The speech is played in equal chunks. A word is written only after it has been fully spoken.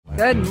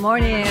Good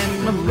morning.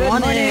 Good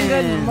morning.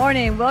 Good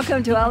morning.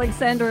 Welcome to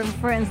Alexandra and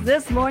Friends.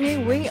 This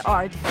morning we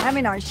are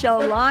having our show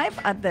live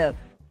at the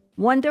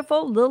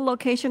wonderful little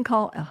location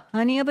called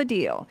Honey of a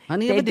Deal.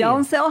 They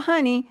don't sell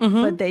honey,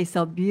 but they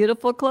sell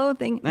beautiful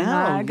clothing. And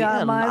I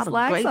got my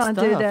slacks on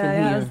today.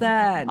 How's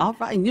that? All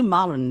right, and you're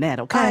modeling that,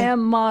 okay? I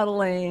am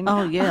modeling.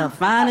 Oh, yeah,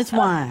 fine as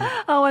wine.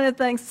 I want to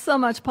thank so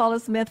much Paula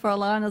Smith for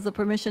allowing us the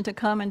permission to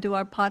come and do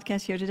our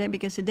podcast here today,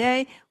 because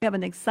today we have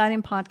an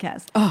exciting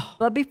podcast.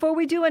 But before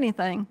we do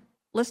anything,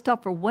 let's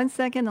stop for 1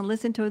 second and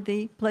listen to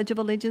the Pledge of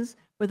Allegiance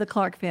with the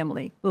Clark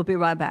family. We'll be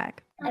right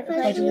back. I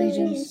pledge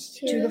allegiance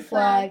to the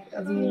flag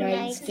of the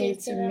United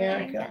States of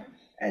America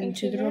and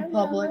to the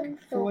republic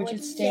for which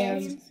it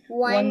stands,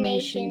 one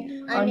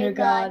nation, under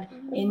God,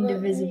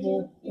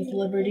 indivisible, with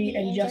liberty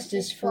and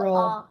justice for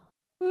all.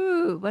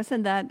 Ooh,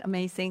 wasn't that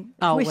amazing?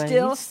 Always. We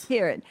still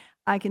hear it.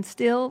 I can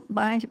still,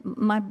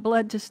 my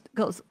blood just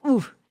goes,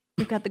 ooh,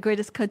 we've got the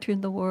greatest country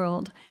in the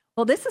world.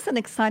 Well, this is an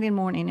exciting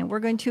morning, and we're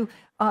going to,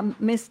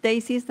 Miss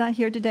Stacy's not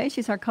here today.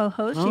 She's our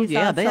co-host. Oh, She's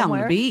they're on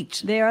the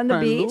beach. They're on the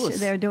beach. Louis.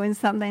 They're doing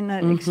something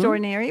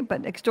extraordinary,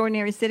 but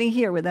extraordinary sitting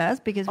here with us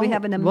because we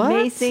have an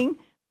amazing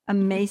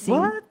morning.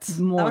 That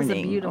was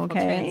a beautiful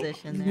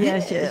transition there.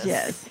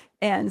 Yes.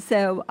 And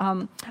so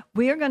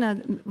we are going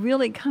to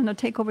really kind of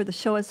take over the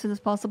show as soon as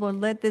possible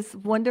and let this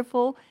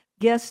wonderful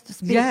guest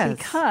speak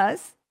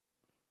because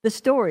the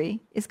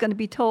story is going to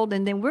be told,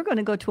 and then we're going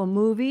to go to a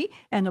movie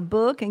and a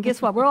book, and guess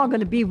what? We're all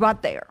going to be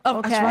right there.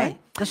 Okay?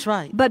 That's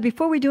right. But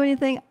before we do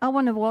anything, I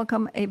want to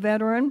welcome a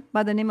veteran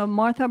by the name of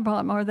Martha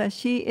Brotmore, that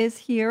she is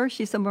here.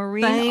 She's a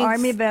Marine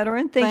Army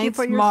veteran. Thank you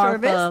for your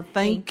service.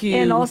 Thank you.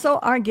 And also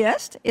our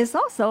guest is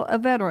also a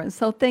veteran.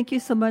 So thank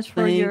you so much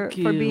for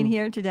for being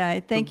here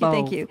today. Thank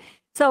you.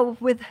 So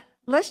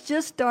let's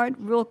just start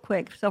real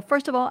quick. So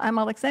first of all, I'm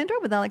Alexandra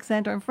with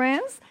Alexandra and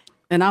Friends.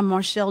 And I'm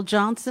Marshall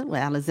Johnson with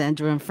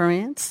Alexandra and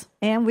Friends.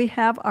 And we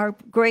have our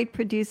great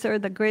producer,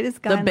 the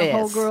greatest guy in the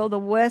whole world, the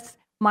West,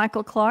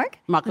 Michael Clark.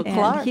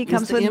 And he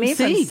comes with me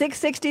from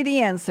 660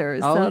 The Answer.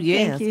 So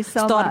thank you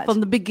so much. Started from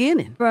the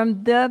beginning.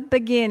 From the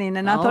beginning.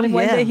 And I thought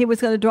one day he was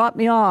going to drop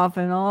me off,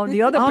 and all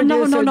the other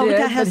producers No. We got to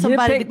did, have but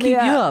somebody to keep you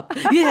up.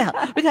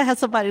 Yeah. We got to have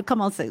somebody to come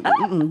on and say,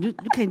 you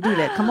can't do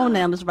that. Come on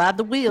now, let's ride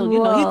the wheel.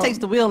 You know, he takes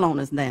the wheel on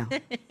us now.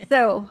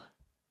 So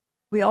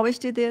we always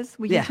do this.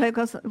 Will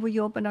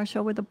you open our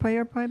show with a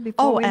prayer before we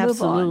move on?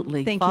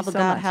 Absolutely. Thank Father you so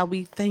God, much. how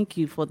we thank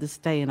you for this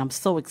day. And I'm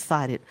so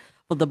excited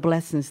for the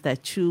blessings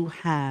that you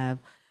have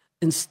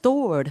in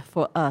stored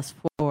for us,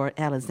 for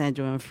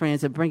Alexandra and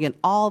Friends, and bringing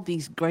all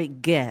these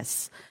great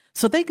guests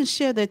so they can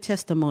share their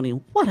testimony.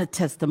 What a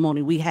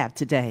testimony we have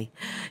today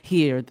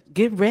here.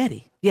 Get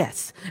ready.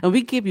 Yes. And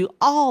we give you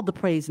all the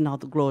praise and all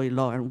the glory,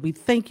 Lord. And we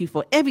thank you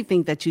for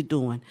everything that you're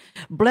doing.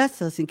 Bless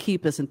us and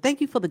keep us. And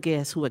thank you for the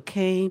guests who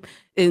came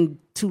in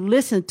to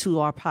listen to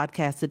our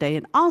podcast today.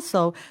 And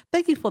also,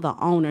 thank you for the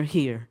owner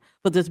here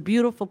for this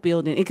beautiful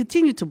building, and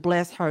continue to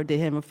bless her, dear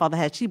Heavenly Father.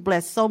 Has she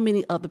blessed so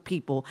many other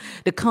people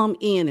to come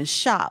in and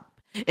shop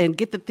and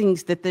get the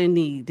things that they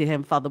need, dear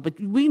Heavenly Father. But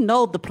we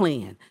know the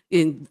plan,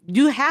 and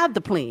you have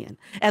the plan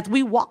as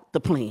we walk the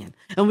plan.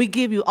 And we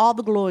give you all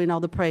the glory and all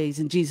the praise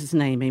in Jesus'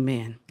 name,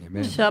 amen.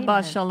 Amen.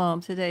 Shabbat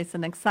Shalom. Today is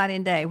an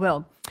exciting day.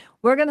 Well,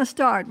 we're going to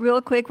start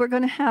real quick. We're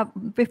going to have,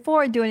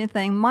 before I do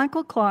anything,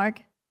 Michael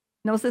Clark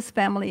knows his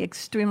family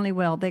extremely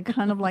well. They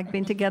kind of like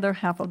been together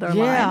half of their lives.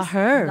 Yeah, I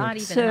heard. Not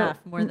even half,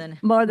 more than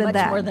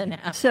that. More than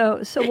half.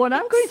 So what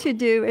I'm going to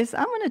do is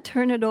I'm going to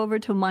turn it over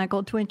to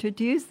Michael to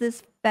introduce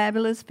this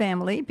fabulous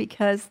family,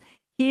 because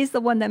he's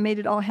the one that made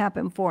it all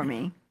happen for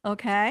me.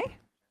 Okay?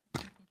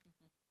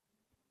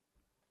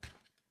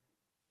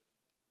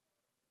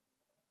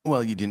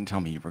 Well, you didn't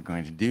tell me you were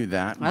going to do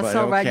that. That's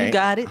all right. You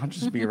got it. I'll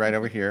just be right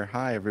over here.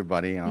 Hi,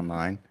 everybody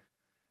online.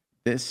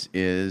 This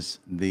is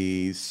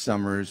the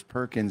Summers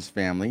Perkins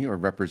family, or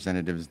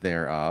representatives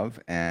thereof,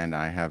 and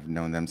I have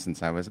known them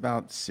since I was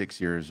about 6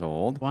 years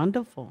old.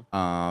 Wonderful.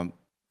 Fell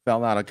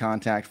out of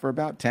contact for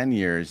about 10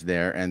 years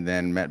there, and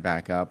then met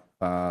back up.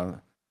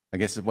 I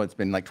guess it's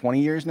been like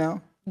 20 years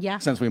now? Yeah.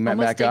 Since we met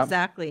almost back up?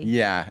 Exactly.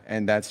 Yeah,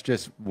 and that's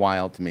just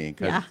wild to me,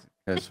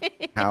 because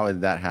how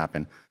did that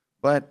happen?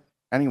 But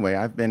anyway,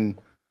 I've been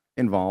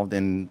involved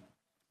in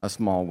a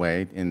small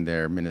way in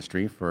their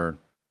ministry for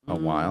a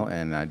while,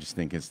 and I just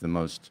think it's the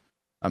most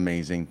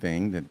amazing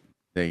thing that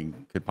they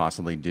could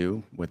possibly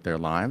do with their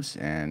lives.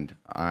 And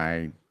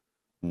I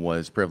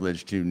was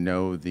privileged to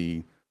know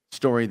the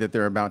story that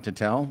they're about to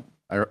tell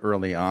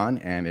early on,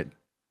 and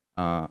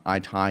I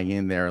tie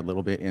in there a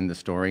little bit in the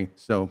story,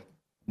 so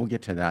we'll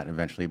get to that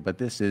eventually. But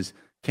this is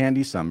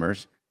Candy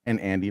Summers and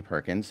Andy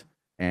Perkins,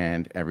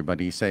 and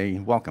everybody say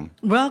welcome.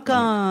 Welcome.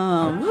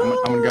 I'm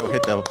going to go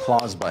hit the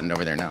applause button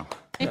over there now.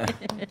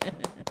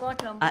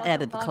 Welcome. I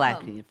added the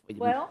clapping for you.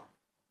 Well,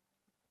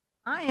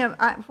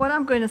 what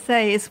I'm going to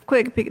say is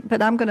quick,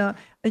 but I'm going to,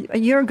 a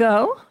year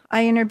ago,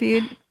 I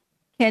interviewed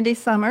Candy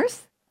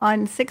Summers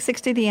on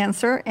 660 The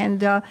Answer,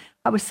 and I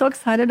was so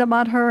excited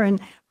about her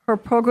and her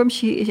program.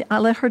 I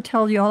let her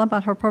tell you all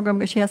about her program,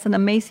 because she has an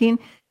amazing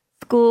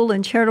school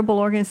and charitable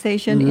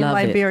organization in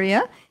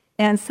Liberia.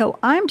 And so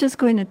I'm just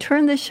going to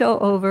turn the show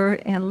over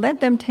and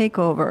let them take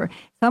over.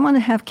 So I'm going to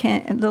have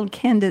little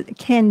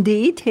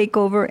Candy take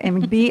over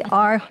and be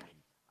our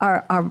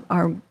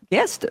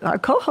guest, our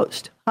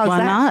co-host. How's Why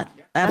that? not?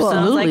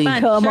 Absolutely. Well,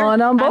 Come sure,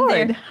 on I'm board.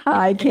 there.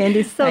 Hi,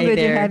 Candy. So Hi good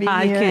there. to have you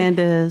Hi, here.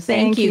 Candace.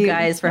 Thank you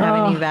guys for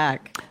having me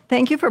back.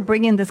 Thank you for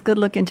bringing this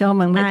good-looking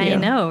gentleman with you. I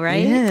know,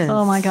 right? Yes.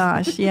 Oh my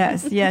gosh,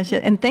 yes.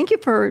 And thank you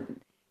for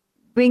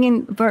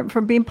being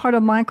part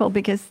of Michael,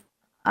 because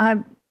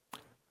I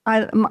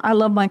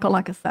love Michael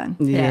like a son.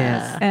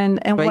 Yes. And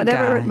Great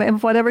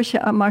whatever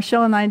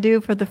Marshall and I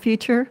do for the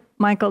future,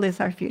 Michael is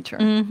our future.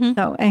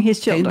 So, and his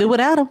children. Can't do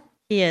without him.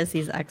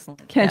 He's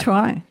excellent. Can't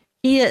try.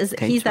 He is.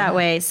 Can't He's try. that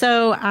way.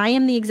 So I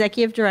am the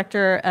executive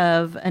director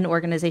of an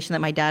organization that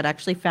my dad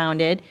actually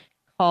founded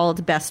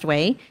called Best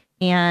Way.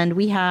 And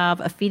we have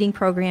a feeding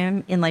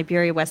program in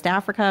Liberia, West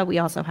Africa. We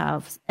also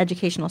have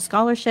educational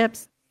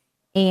scholarships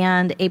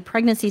and a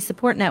pregnancy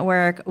support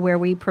network where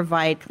we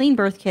provide clean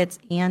birth kits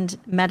and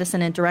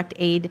medicine and direct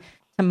aid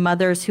to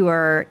mothers who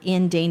are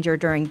in danger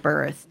during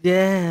birth.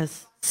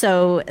 Yes.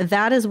 So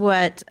that is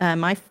what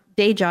my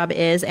day job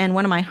is. And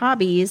one of my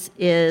hobbies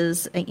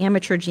is an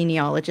amateur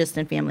genealogist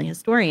and family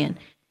historian.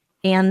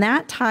 And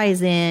that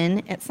ties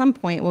in, at some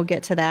point, we'll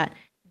get to that.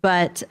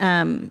 But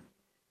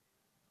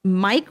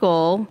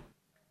Michael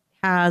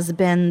has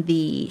been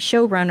the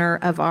showrunner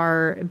of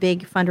our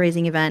big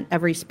fundraising event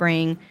every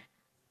spring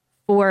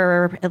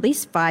for at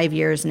least 5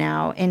 years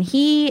now. And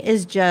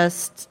he's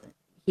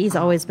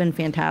always been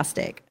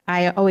fantastic.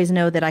 I always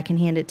know that I can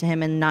hand it to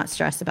him and not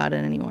stress about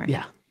it anymore.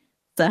 Yeah.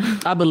 So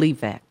I believe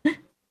that.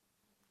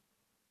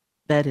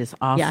 That is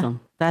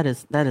awesome. Yeah.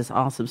 That is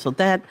awesome.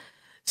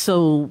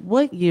 So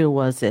what year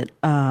was it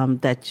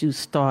that you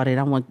started?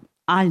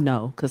 I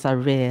know, because I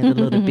read a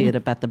little bit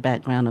about the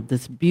background of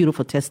this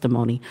beautiful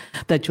testimony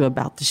that you're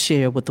about to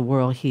share with the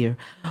world here.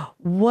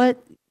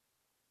 What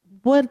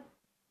would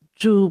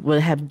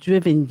have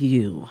driven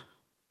you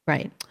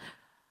right.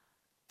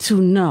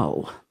 to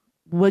know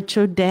what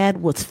your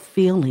dad was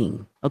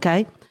feeling,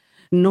 okay?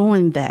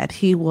 Knowing that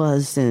he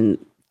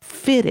wasn't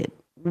fitted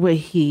where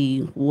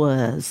he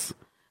was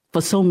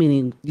for so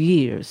many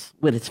years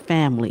with his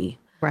family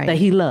that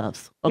he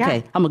loves. Okay,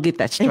 Yeah. I'm going to get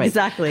that straight.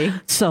 Exactly.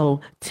 So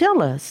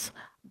tell us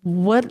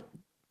what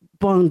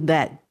brought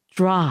that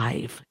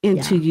drive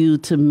into you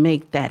to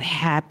make that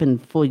happen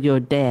for your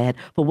dad,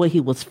 for what he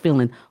was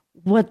feeling.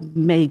 What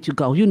made you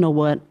go, you know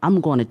what,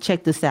 I'm going to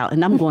check this out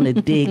and I'm going to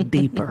dig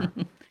deeper,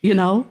 you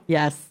know?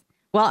 Yes.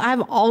 Well,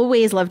 I've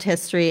always loved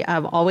history.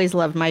 I've always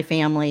loved my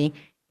family.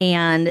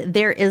 And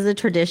there is a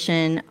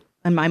tradition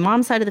on my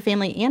mom's side of the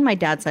family and my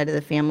dad's side of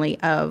the family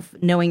of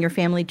knowing your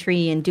family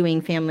tree and doing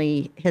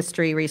family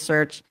history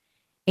research.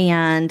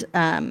 And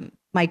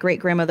my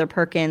great-grandmother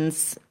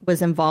Perkins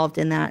was involved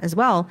in that as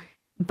well.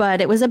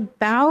 But it was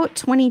about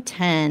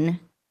 2010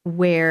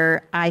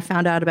 where I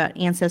found out about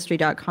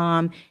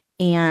Ancestry.com.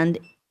 And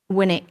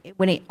when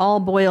it all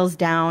boils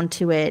down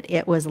to it,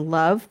 it was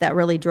love that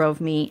really drove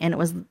me. And it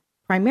was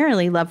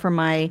primarily love for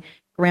my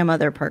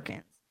grandmother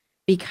Perkins,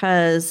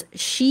 because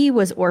she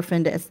was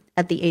orphaned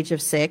at the age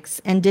of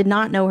 6 and did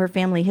not know her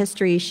family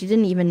history. She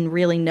didn't even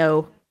really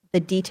know the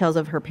details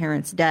of her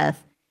parents'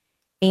 death.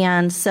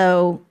 And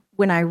so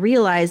when I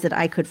realized that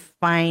I could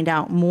find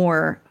out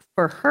more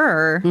for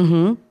her,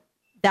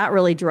 that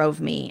really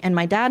drove me. And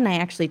my dad and I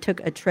actually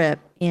took a trip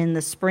in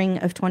the spring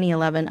of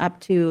 2011 up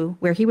to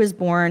where he was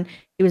born.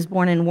 He was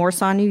born in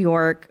Warsaw, New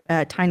York,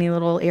 a tiny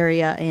little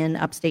area in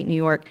upstate New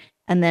York.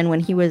 And then when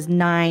he was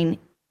 9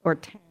 or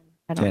 10,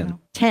 I don't know,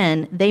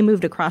 10, they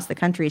moved across the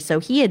country. So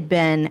he had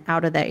been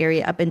out of that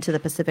area up into the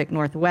Pacific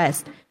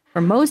Northwest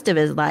for most of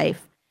his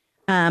life.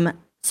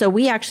 So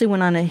we actually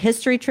went on a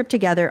history trip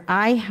together.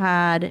 I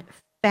had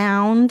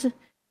found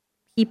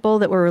people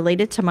that were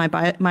related to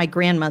my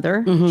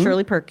grandmother,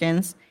 Shirley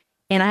Perkins,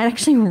 and I had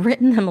actually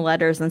written them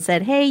letters and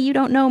said, hey, you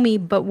don't know me,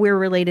 but we're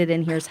related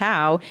and here's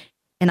how,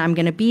 and I'm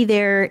going to be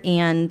there.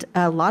 And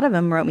a lot of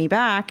them wrote me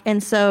back.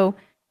 And so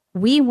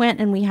we went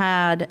and we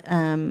had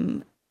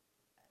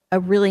a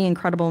really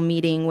incredible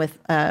meeting with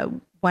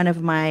one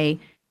of my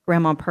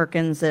grandma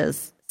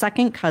Perkins's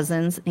second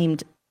cousins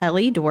named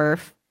Ellie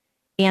Dwarf.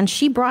 And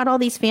she brought all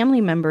these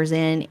family members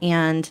in.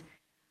 And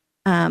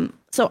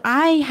so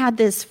I had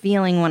this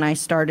feeling when I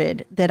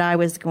started that I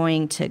was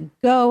going to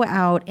go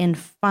out and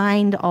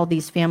find all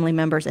these family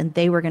members and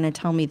they were going to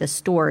tell me the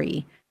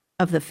story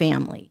of the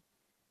family.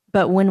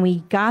 But when we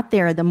got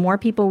there, the more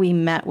people we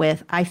met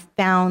with, I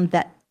found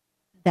that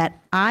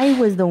I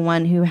was the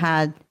one who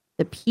had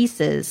the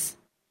pieces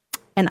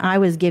and I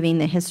was giving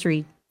the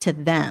history to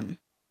them.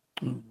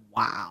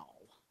 Wow.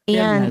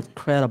 And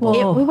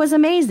incredible. It was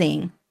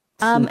amazing.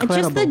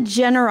 Just the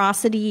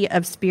generosity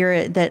of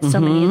spirit that so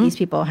many of these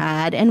people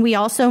had. And we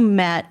also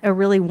met a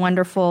really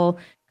wonderful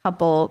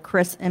couple,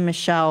 Chris and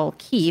Michelle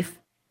Keefe.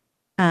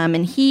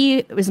 And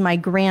he was my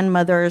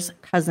grandmother's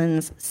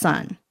cousin's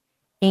son.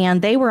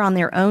 And they were on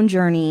their own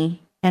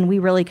journey, and we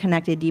really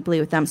connected deeply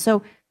with them.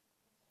 So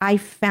I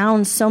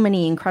found so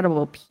many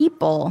incredible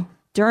people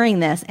during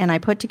this, and I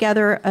put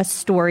together a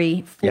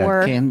story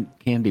for...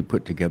 Candy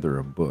put together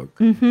a book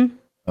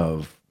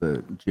of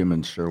the Jim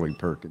and Shirley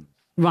Perkins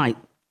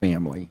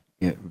family.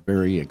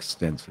 Very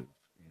extensive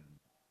and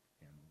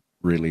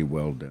really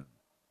well done.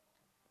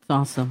 It's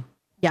awesome.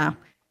 Yeah.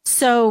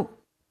 So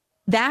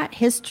that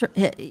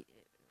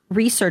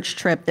research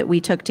trip that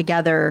we took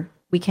together,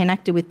 we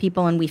connected with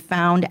people and we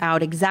found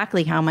out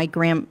exactly how my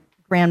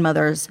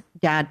grandmother's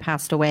dad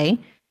passed away,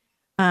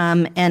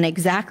 and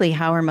exactly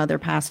how her mother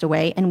passed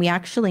away. And we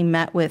actually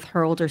met with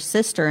her older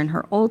sister, and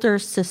her older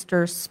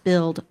sister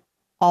spilled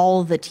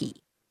all the tea.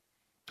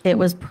 It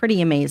was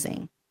pretty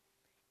amazing.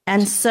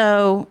 And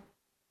so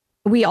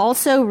we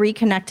also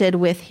reconnected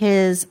with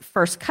his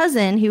first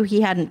cousin, who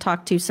he hadn't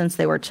talked to since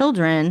they were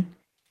children,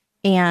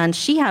 and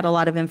she had a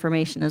lot of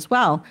information as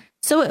well.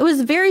 So it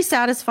was very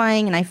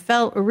satisfying, and I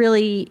felt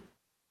really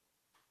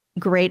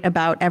great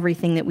about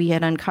everything that we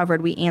had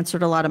uncovered. We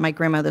answered a lot of my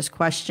grandmother's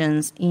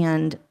questions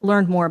and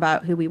learned more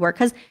about who we were,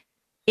 because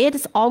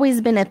it's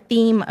always been a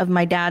theme of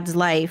my dad's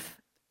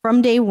life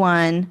from day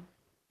one,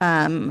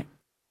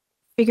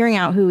 figuring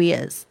out who he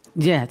is.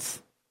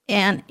 Yes.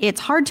 And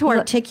it's hard to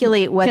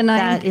articulate what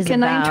that is about.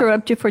 Can I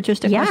interrupt you for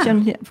just a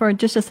question, for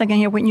just a second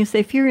here? When you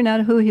say figuring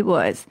out who he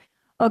was,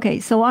 okay,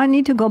 so I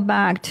need to go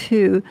back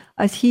to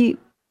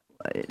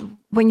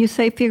when you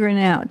say figuring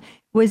out,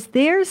 was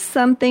there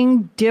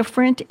something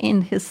different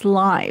in his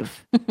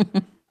life?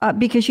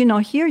 Because,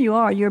 here you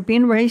are, you're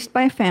being raised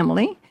by a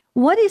family.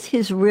 What is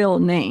his real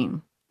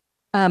name?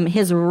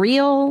 His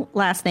real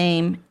last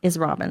name is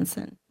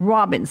Robinson.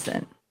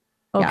 Robinson.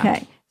 Okay.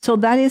 Yeah. So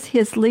that is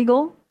his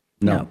legal?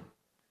 No.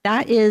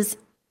 That is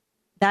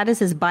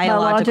his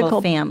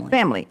biological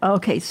family.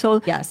 Okay.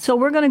 So, yes. So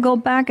we're going to go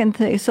back and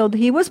say, so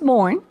he was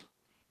born,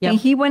 and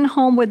he went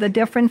home with a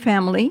different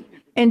family,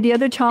 and the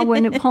other child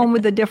went home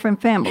with a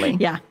different family.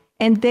 Yeah.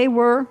 And they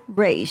were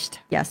raised.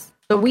 Yes.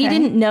 But we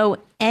didn't know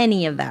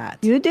any of that.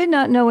 You did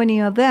not know any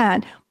of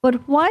that.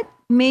 But what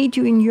made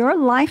you in your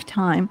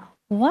lifetime,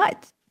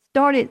 what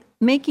started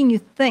making you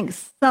think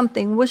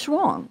something was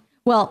wrong?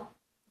 Well,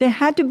 there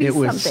had to be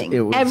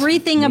something.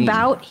 Everything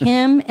about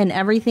him and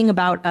everything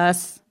about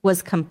us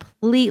was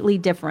completely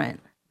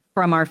different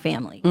from our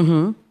family.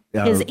 Mm-hmm.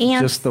 His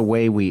aunts, just the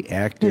way we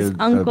acted, his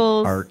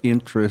uncles, our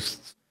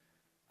interests,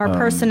 our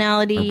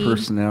personality,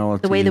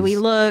 the way that we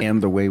look,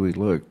 and the way we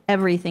look.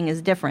 Everything is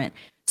different.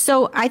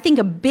 So I think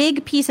a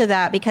big piece of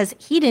that, because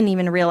he didn't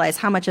even realize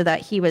how much of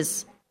that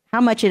how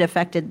much it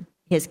affected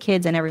his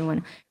kids and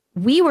everyone.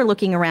 We were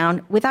looking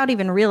around without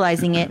even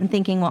realizing it and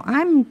thinking, well,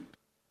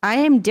 I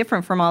am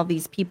different from all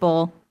these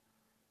people.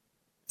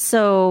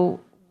 So,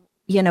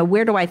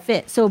 where do I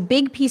fit? So a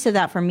big piece of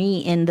that for me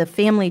in the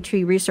family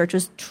tree research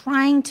was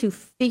trying to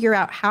figure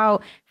out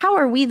how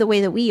are we the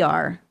way that we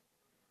are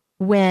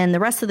when the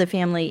rest of the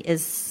family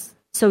is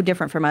so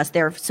different from us.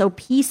 They're so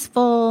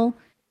peaceful.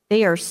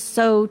 They are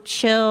so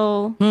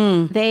chill.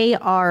 They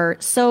are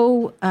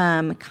so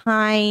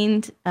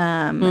kind,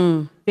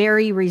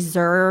 very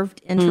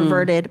reserved,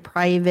 introverted,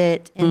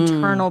 private,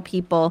 internal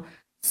people.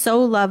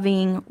 So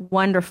loving,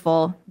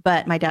 wonderful,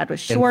 but my dad was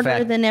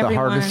shorter than everyone.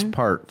 The hardest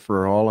part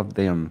for all of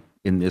them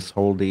in this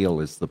whole deal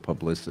is the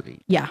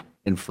publicity. Yeah.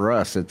 And for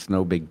us, it's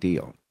no big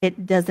deal.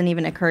 It doesn't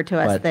even occur to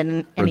us that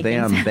anything's for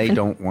them, happened. they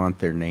don't want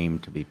their name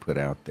to be put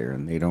out there,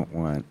 and they don't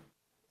want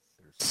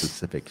their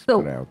specifics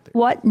put out there.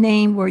 What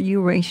name were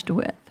you raised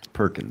with?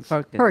 Perkins.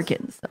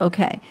 Perkins.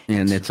 Okay.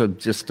 And it's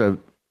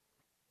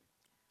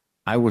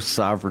I was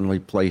sovereignly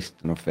placed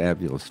in a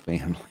fabulous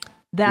family.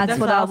 That is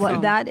what I was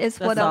awesome. going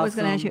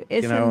to ask you.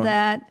 Isn't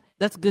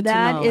that's good to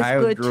know. That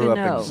is good to know. I grew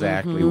up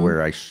exactly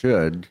where I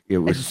should. It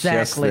was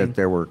just that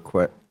there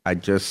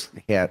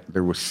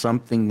was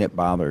something that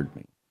bothered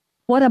me.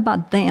 What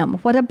about them?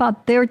 What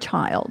about their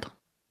child?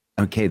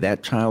 Okay,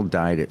 that child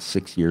died at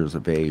 6 years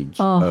of age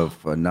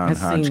of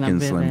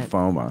non-Hodgkin's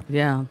lymphoma.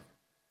 Yeah,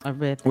 I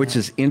read that. Which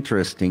is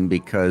interesting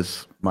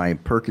because my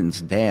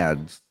Perkins'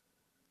 dad's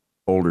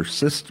older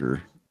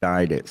sister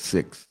died at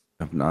 6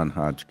 of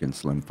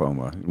non-Hodgkin's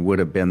lymphoma. It would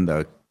have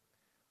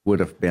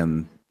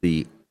been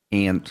the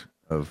aunt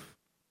of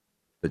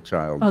the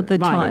child. Oh, the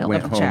child.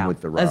 Went home with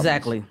the Robinsons.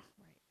 Exactly.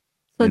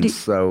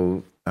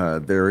 So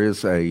there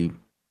is a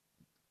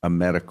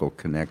medical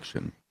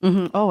connection.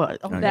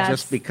 Mm-hmm.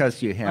 Just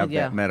because you have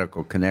that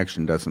medical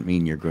connection doesn't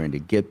mean you're going to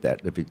get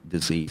that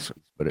disease,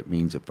 but it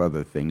means if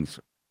other things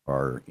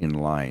are in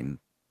line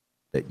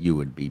that you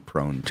would be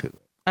prone to.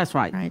 That's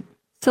right. Right.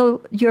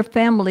 So your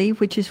family,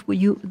 which is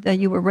that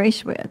you were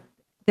raised with,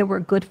 they were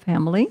a good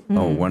family. Mm-hmm.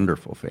 Oh,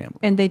 wonderful family.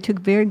 And they took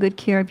very good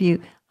care of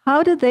you.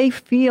 How do they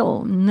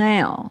feel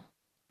now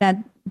that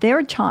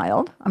their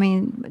child,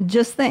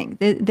 just think,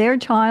 their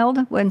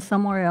child went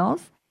somewhere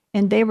else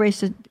and they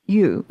raised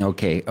you?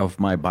 Okay, of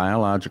my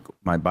biological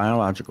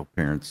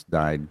parents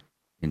died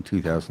in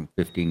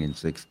 2015 and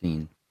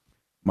 16.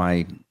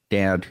 My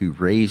dad, who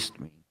raised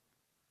me,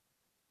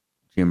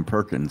 Jim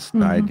Perkins,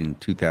 died in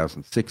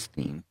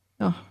 2016.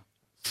 Oh.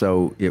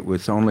 So it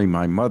was only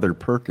my mother,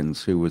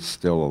 Perkins, who was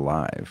still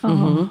alive.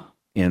 Mm-hmm.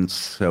 And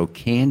so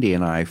Candy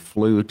and I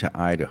flew to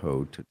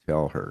Idaho to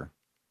tell her.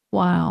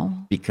 Wow.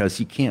 Because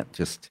you can't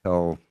just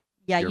tell.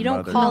 Yeah, your you don't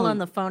mother, call on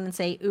the phone and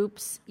say,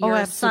 oops,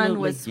 your son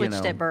was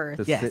switched at birth.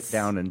 To Yes. sit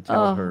down and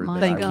tell her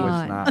that I God.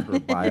 was not her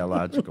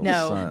biological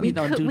No, son. we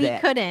don't do we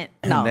that. couldn't.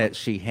 And that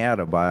she had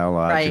a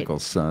biological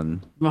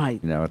son,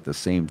 Right. at the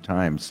same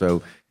time.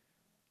 So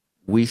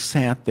we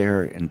sat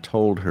there and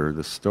told her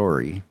the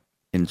story,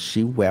 and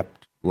she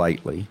wept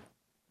lightly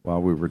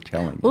while we were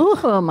telling it.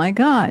 Oh, my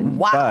God.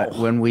 Wow. But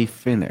when we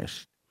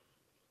finished,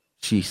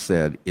 she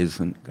said,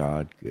 "Isn't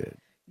God good?"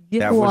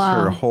 Yeah. That was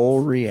her Wow.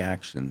 whole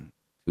reaction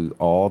to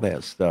all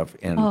that stuff.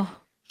 And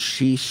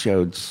she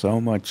showed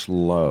so much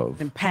love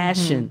And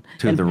passion.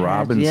 to and the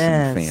Robinson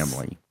yes.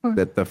 family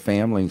that the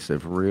families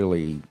have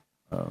really,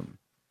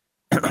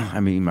 I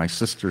mean, my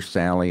sister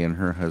Sally and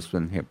her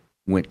husband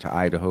went to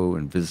Idaho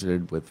and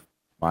visited with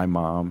my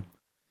mom,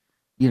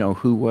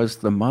 who was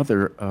the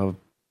mother of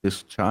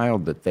this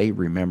child that they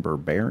remember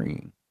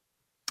burying.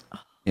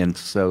 And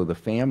so the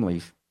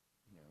families,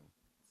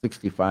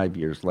 65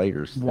 years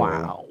later,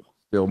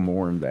 still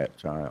mourn that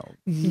child,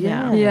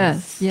 Yes.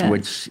 Yes, yes.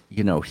 which,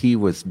 he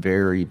was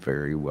very,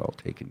 very well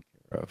taken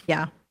care of.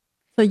 Yeah.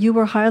 So you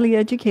were highly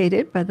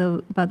educated by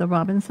the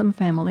Robinson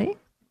family,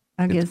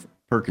 I guess.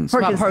 Perkins.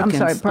 I'm sorry,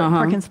 Perkins.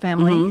 Uh-huh. Perkins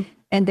family.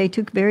 And they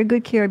took very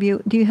good care of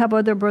you. Do you have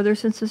other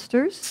brothers and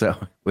sisters? So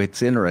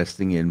it's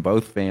interesting, in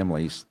both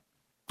families,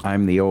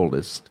 I'm the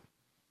oldest.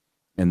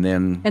 And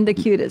then And the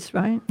cutest,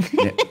 right?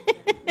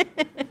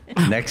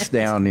 next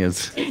down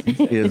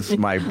is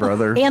my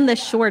brother, And the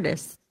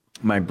shortest.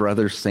 my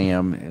brother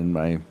Sam and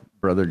my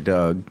brother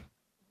Doug,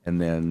 and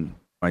then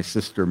my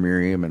sister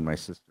Miriam and my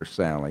sister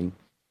Sally.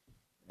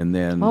 And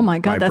then Oh my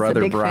God, my that's a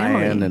brother big Brian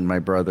family. and my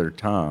brother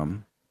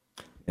Tom.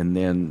 And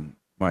then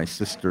my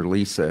sister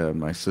Lisa and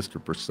my sister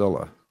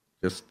Priscilla,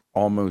 just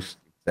almost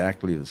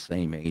exactly the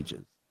same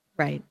ages.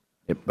 Right.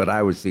 But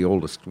I was the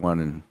oldest one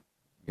in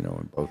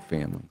both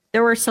families.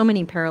 There were so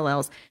many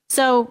parallels.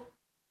 So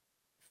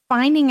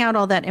finding out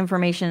all that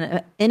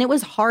information, and it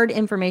was hard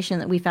information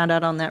that we found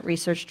out on that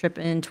research trip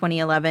in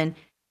 2011,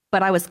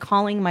 but I was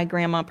calling my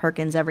grandma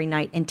Perkins every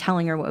night and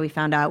telling her what we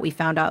found out. We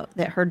found out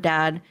that her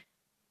dad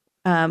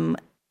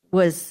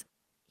was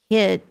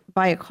hit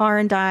by a car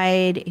and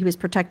died. He was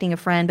protecting a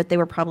friend, but they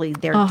were probably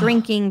there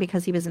drinking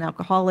because he was an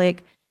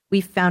alcoholic. We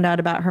found out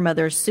about her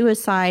mother's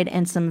suicide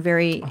and some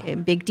very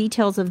big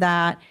details of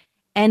that.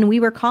 And we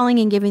were calling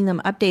and giving them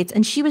updates.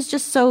 And she was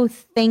just so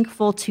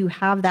thankful to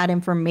have that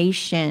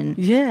information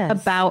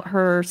about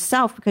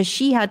herself, because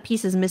she had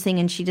pieces missing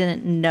and she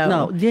didn't know.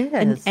 No,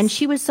 yes. And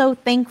she was so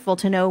thankful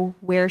to know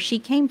where she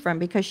came from,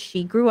 because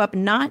she grew up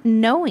not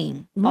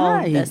knowing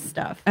all of this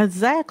stuff.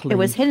 Exactly. It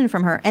was hidden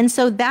from her. And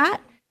so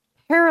that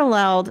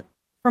paralleled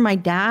for my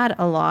dad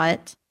a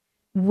lot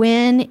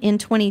when in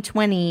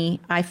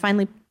 2020, I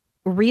finally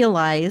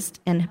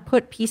realized and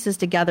put pieces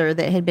together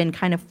that had been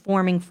kind of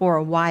forming for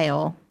a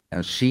while.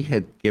 Now, she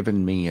had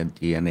given me a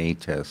DNA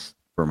test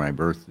for my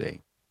birthday,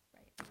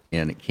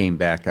 and it came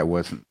back I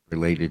wasn't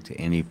related to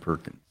any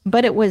Perkins.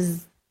 But it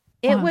was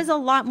a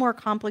lot more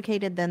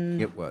complicated than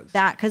It was.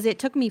 that, because it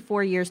took me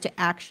 4 years to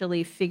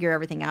actually figure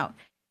everything out.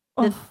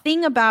 The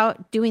thing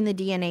about doing the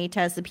DNA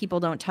test that people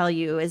don't tell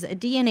you is a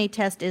DNA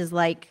test is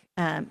like,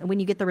 when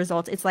you get the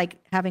results, it's like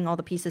having all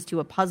the pieces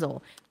to a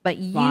puzzle, but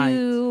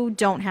you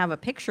don't have a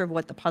picture of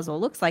what the puzzle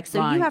looks like.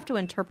 So you have to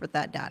interpret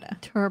that data.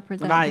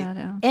 Interpret that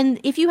data. And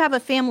if you have a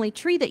family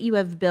tree that you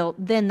have built,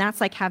 then that's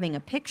like having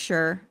a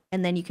picture,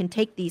 and then you can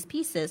take these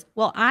pieces.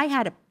 Well, I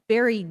had a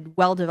very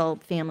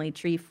well-developed family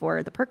tree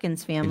for the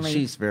Perkins And family.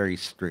 she's very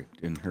strict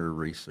in her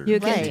research.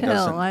 You can She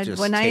tell. doesn't just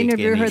When I take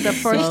interviewed her the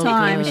anything. first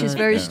time, she's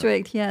very Yeah.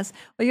 strict, yes.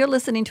 Well, you're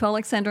listening to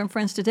Alexandra and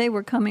Friends today.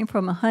 We're coming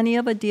from a Honey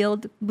of a Deal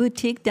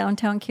boutique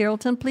downtown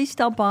Carrollton. Please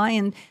stop by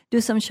and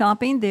do some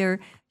shopping. Their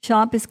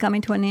shop is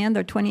coming to an end.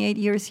 They're 28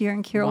 years here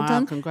in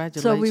Carrollton. Wow,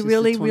 congratulations So we to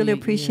really 28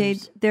 appreciate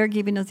years. their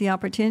giving us the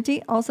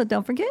opportunity. Also,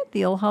 don't forget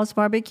the Old House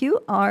Barbecue,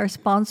 our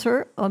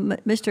sponsor,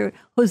 Mr.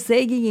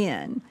 Jose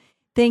Guillen.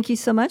 Thank you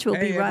so much. We'll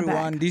Hey be right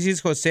everyone, back. this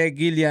is Jose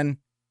Gillian,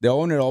 the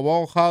owner of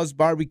All House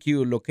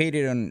Barbecue,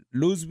 located on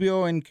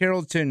Louisville and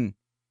Carrollton.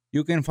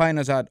 You can find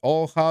us at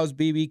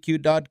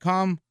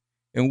allhousebbq.com,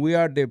 and we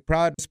are the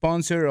proud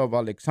sponsor of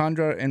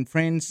Alexandra and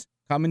Friends.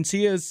 Come and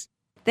see us.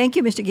 Thank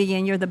you, Mr.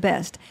 Guillen. You're the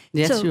best.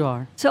 Yes, you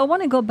are. So I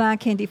want to go back,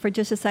 Candy, for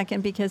just a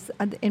second, because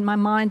in my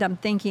mind I'm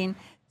thinking,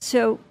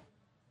 so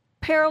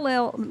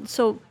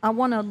I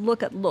want to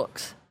look at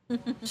looks.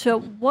 So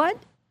what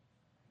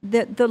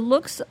the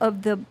looks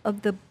of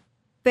the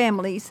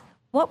families,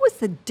 what was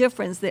the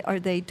difference? Are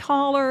they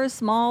taller,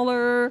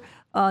 smaller,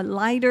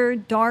 lighter,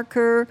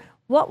 darker?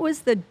 What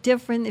was the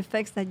different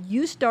effects that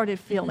you started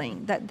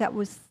feeling that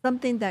was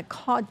something that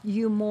caught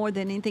you more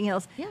than anything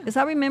else? Because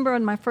I remember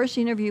on my first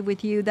interview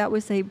with you, that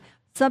was a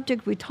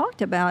subject we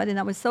talked about, and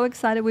I was so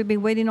excited. We've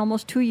been waiting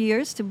almost 2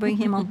 years to bring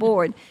him on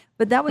board,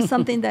 but that was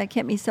something that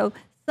kept me. So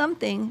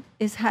something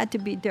had to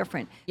be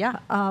different. Yeah.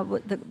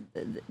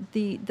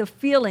 The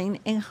feeling,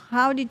 and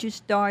how did you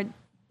start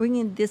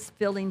bringing this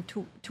feeling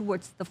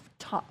towards the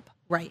top?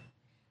 Right.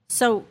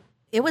 So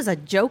it was a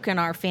joke in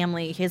our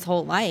family his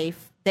whole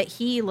life that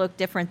he looked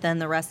different than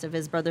the rest of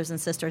his brothers and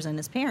sisters and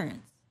his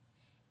parents.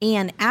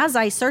 And as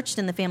I searched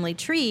in the family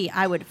tree,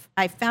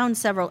 I found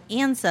several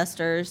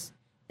ancestors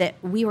that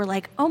we were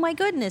like, oh my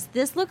goodness,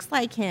 this looks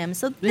like him.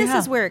 So this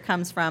is where it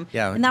comes from.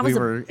 Yeah, and that was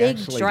a big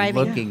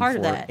driving part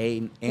of that.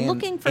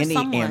 Looking for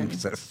someone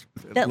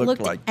that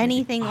looked like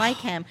anything like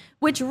him.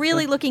 Which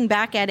really, looking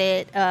back at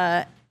it,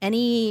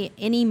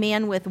 any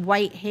man with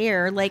white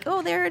hair, like,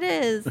 oh, there it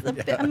is,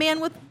 a man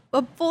with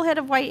a full head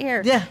of white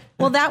hair. Yeah.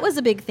 Well, that was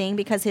a big thing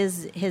because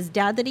his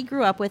dad that he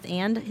grew up with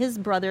and his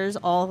brothers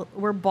all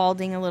were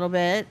balding a little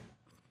bit.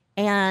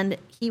 And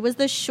he was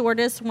the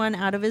shortest one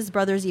out of his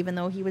brothers, even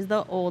though he was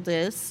the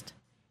oldest.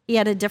 He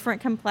had a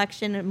different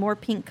complexion, a more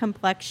pink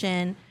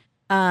complexion.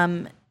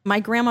 My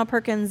grandma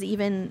Perkins,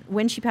 even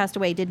when she passed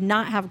away, did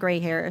not have gray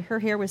hair. Her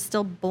hair was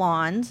still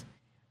blonde.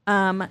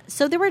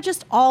 So there were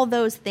just all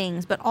those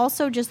things, but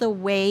also just the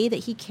way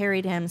that he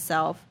carried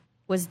himself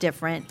was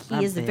different.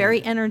 He is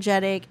very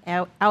energetic,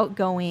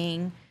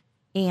 outgoing,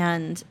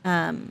 and,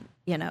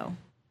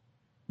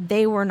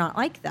 they were not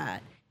like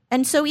that.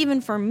 And so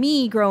even for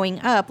me growing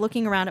up,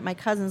 looking around at my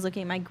cousins,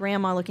 looking at my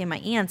grandma, looking at my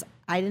aunts,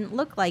 I didn't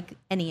look like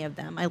any of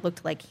them. I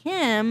looked like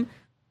him.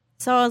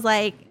 So I was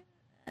like,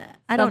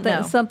 I don't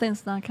know.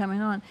 Something's not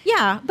coming on.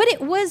 Yeah, but it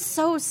was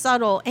so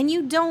subtle. And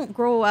you don't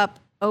grow up,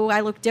 oh,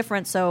 I look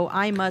different, so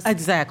I must.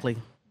 Exactly.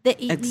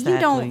 You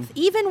don't.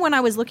 Even when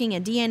I was looking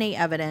at DNA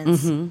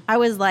evidence, I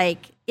was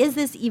like, is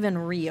this even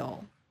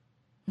real?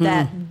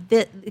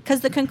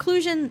 Because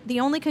the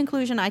only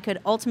conclusion I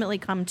could ultimately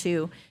come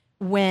to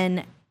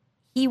when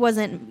he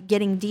wasn't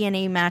getting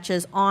DNA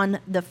matches on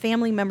the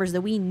family members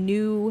that we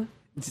knew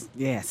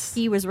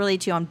he was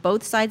related to on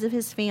both sides of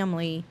his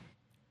family.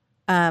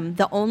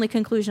 The only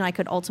conclusion I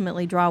could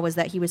ultimately draw was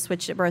that he was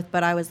switched at birth,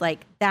 but I was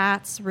like,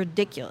 that's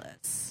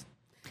ridiculous.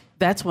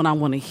 That's when I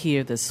want to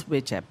hear the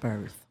switch at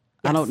birth.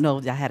 Yes. I don't know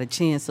if I had a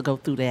chance to go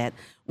through that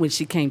when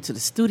she came to the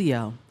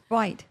studio.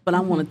 Right. But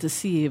I wanted to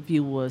see if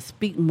you would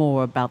speak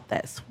more about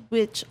that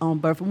switch on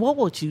birth. What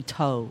was you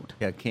told?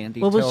 Yeah, Candy,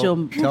 what was tell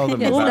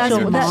them about what was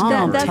your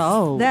mom that's,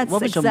 told? That's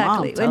what was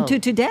exactly. your mom told? And to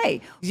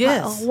today.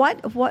 Yes.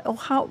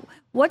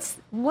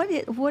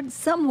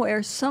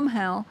 Somewhere,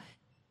 somehow,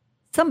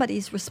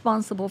 somebody's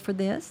responsible for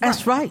this.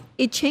 That's right.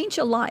 It changed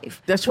your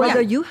life. That's right.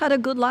 Whether you had a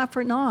good life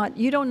or not,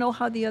 you don't know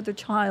how the other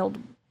child,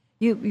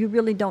 you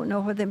really don't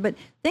know how them. But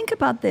think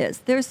about this.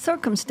 There's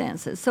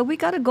circumstances. So we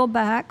got to go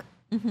back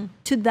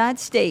to that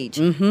stage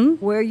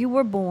where you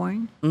were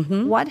born,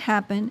 what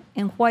happened,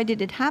 and why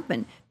did it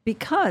happen?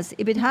 Because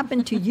if it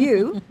happened to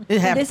you,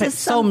 it happened to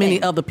so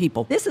many other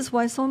people. This is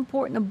why it's so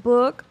important a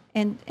book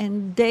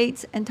and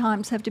dates and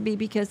times have to be,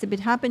 because if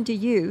it happened to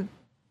you,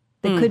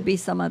 there could be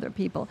some other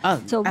people.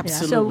 So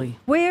absolutely.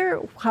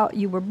 So how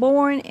you were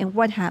born and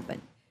what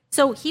happened?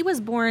 So he was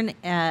born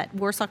at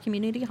Warsaw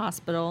Community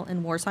Hospital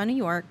in Warsaw, New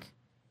York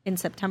in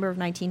September of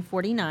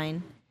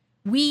 1949.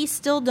 We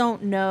still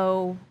don't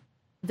know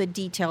the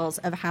details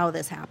of how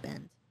this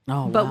happened.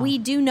 But we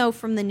do know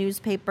from the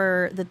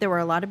newspaper that there were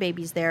a lot of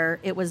babies there.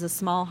 It was a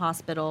small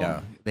hospital.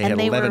 Yeah, they had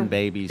 11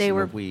 babies in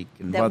a week,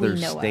 and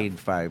mothers stayed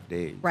 5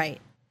 days. Right.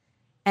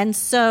 And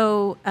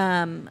so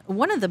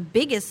one of the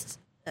biggest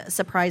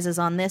surprises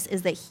on this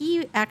is that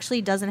he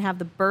actually doesn't have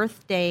the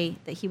birthday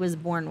that he was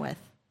born with.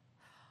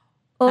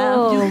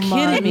 Oh,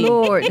 my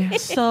Lord.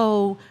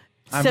 So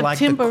I'm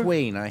September, like the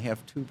queen. I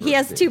have 2 birthdays. He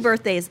has 2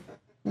 birthdays.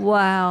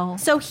 Wow.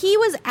 So he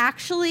was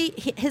actually,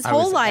 his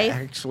whole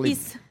life,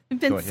 he's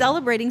been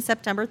celebrating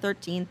September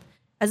 13th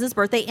as his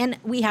birthday. And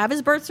we have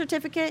his birth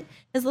certificate,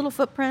 his little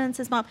footprints,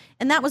 his mom.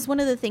 And that was one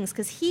of the things,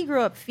 because he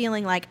grew up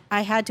feeling like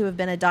I had to have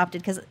been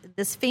adopted because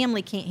this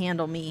family can't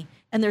handle me.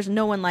 And there's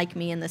no one like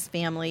me in this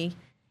family.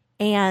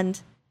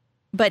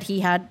 But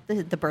he had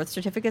the birth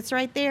certificates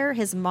right there.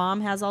 His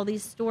mom has all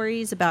these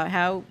stories about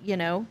how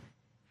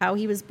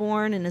he was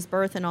born and his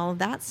birth and all of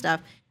that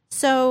stuff.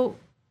 So,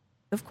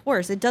 of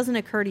course, it doesn't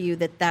occur to you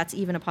that that's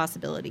even a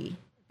possibility,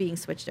 being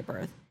switched at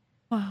birth.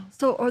 Wow.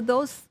 So are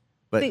those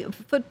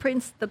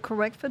footprints the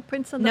correct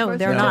footprints on the birth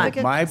they're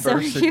certificate? not. My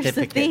birth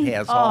certificate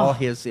has all Oh.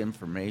 his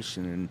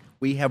information, and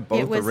we have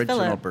both original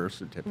Philip. birth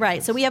certificates.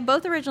 Right. So we have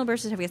both original birth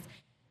certificates.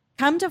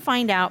 Come to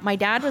find out, my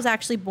dad was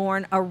actually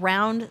born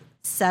around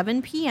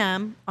 7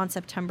 p.m. on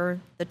September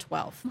the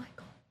 12th. Oh my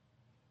God.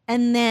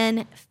 And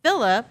then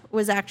Philip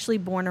was actually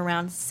born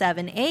around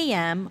 7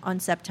 a.m. on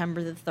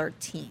September the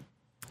 13th.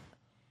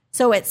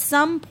 So at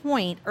some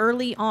point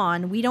early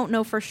on, we don't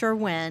know for sure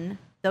when,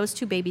 those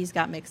 2 babies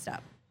got mixed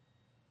up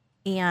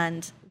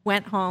and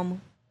went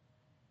home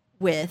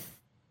with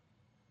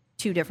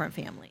 2 different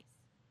families.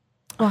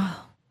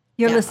 Wow.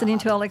 You're listening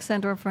to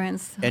Alexandra,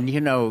 friends. And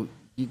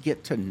you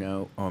get to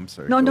know. Oh, I'm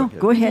sorry. No,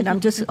 go ahead. I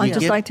just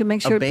like to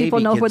make sure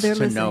people know where they're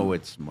listening. To know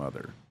its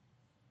mother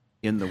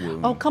in the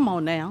womb. Oh, come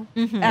on now.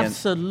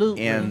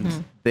 Absolutely.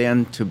 And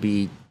then to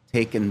be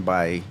taken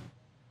by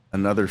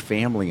another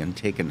family and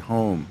taken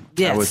home.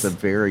 Yes. I was a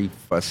very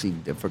fussy,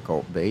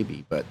 difficult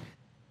baby, but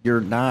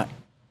you're not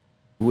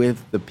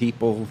with the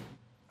people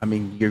I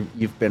mean,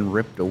 you've been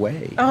ripped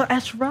away. Oh,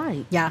 that's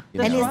right. Yeah.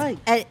 That's know. right.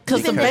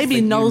 Because the Because baby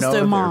you knows know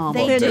their their mom.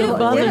 They do. Their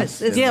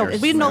brothers. Yes, Yeah, their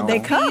we know smell. the They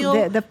come,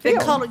 feel. the feel.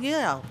 color,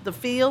 the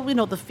feel. We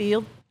know the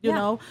feel, you Yeah.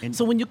 know.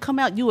 So when you come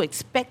out, you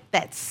expect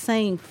that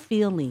same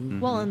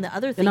feeling. Well, and the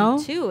other thing know?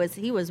 too is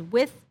he was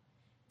with.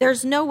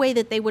 There's no way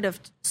that they would have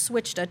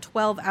switched a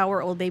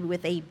 12-hour-old baby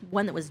with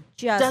one that was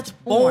just That's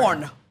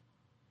born.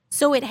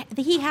 So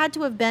he had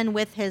to have been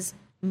with his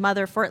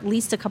mother for at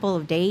least a couple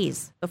of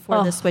days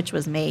before the switch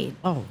was made.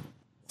 Oh,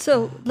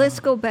 So let's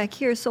go back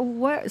here.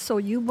 So So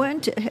you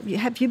went.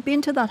 Have you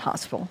been to that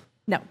hospital?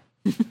 No.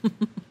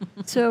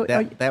 So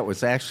That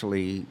was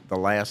actually the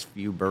last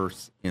few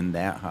births in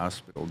that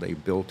hospital. They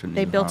built a new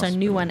They built a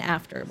new hospital. one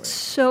afterwards.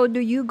 So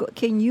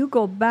can you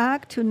go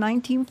back to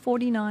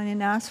 1949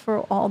 and ask for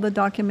all the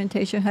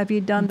documentation? Have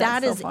you done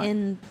that? That is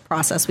in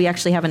process. We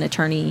actually have an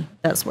attorney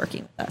that's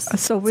working with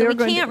us. So we we're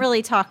going can't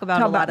really talk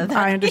about a lot of that.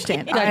 I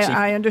understand. Got you.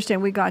 I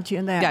understand. We got you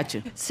in that. Got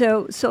you.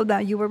 So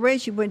that you were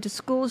raised, you went to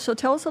school. So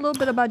tell us a little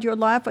bit about your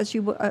life as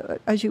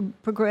you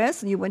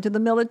progressed, and you went to the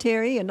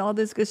military and all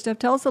this good stuff.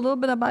 Tell us a little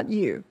bit about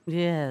you.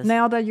 yes.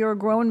 Now that you're a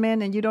grown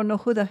man and you don't know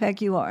who the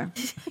heck you are.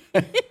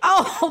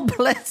 Oh,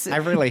 bless it. I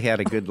really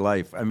had a good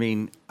life. I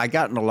mean, I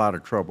got in a lot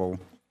of trouble.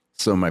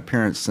 So my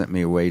parents sent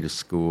me away to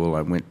school.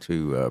 I went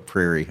to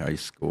Prairie High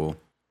School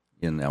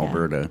in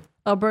Alberta.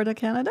 Alberta,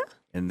 Canada?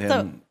 And So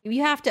then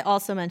you have to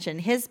also mention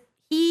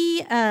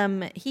he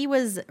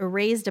was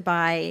raised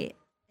by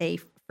a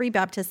Free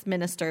Baptist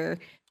minister.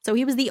 So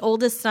he was the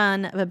oldest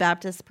son of a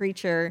Baptist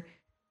preacher,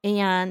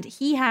 and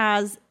he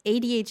has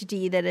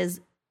ADHD that is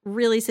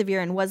really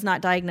severe and was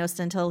not diagnosed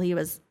until he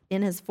was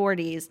in his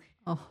 40s.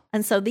 Oh.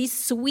 And so these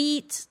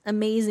sweet,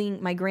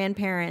 amazing, my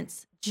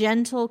grandparents,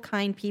 gentle,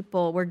 kind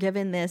people were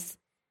given this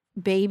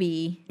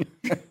baby.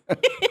 it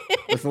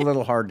was a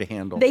little hard to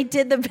handle. They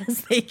did the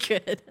best they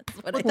could.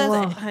 That's what I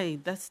That's, say. hey,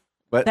 that's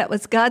But That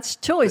was God's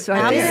choice,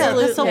 right there. yeah,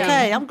 that's Absolutely.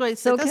 okay. I'm going to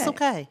say It's that's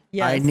okay.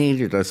 okay. I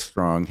needed a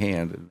strong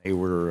hand, and they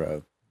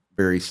were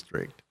very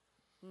strict.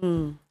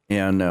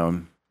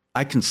 And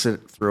I can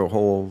sit through a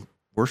whole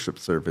worship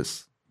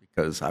service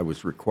because I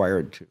was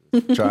required to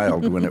as a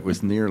child when it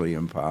was nearly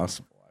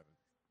impossible.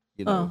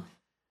 You know.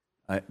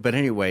 But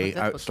anyway,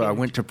 so I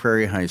went to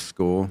Prairie High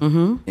School,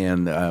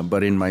 and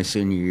but in my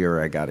senior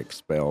year, I got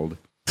expelled,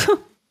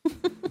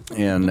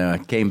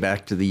 and came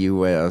back to the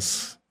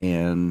U.S.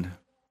 and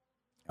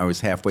I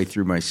was halfway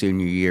through my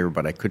senior year,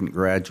 but I couldn't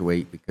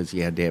graduate because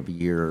you had to have a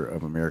year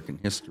of American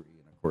history,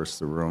 and of course,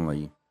 there were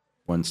only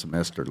one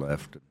semester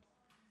left.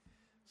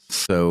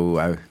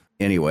 So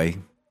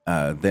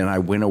then I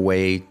went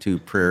away to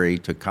Prairie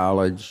to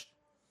college,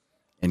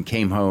 and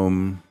came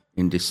home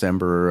in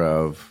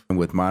December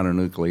with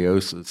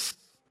mononucleosis,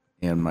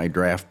 and my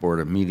draft board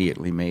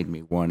immediately made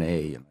me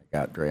 1A, and I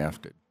got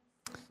drafted.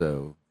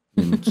 So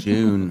in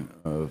June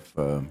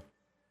of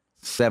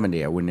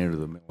 70, I went into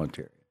the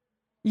military.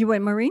 You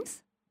went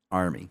Marines?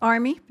 Army.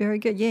 Army? Very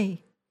good.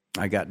 Yay.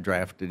 I got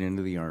drafted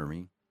into the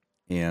Army,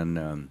 and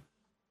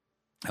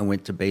I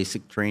went to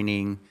basic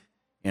training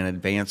and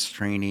advanced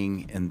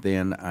training, and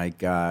then I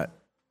got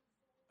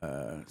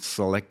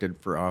selected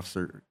for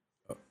officer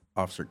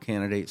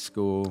candidate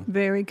school.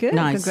 Very good.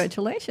 Nice.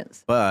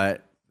 Congratulations.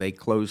 But they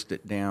closed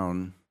it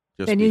down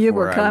just They before knew you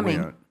were I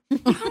coming. went.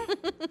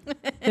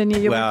 They knew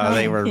you were Well, coming.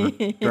 they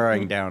were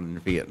drawing down in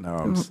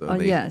Vietnam, so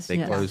they yes.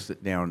 closed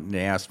it down. And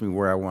they asked me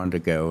where I wanted to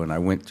go, and I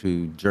went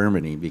to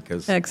Germany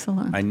because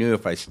Excellent. I knew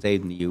if I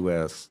stayed in the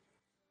U.S.,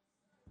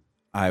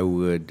 I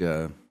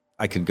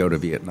could go to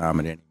Vietnam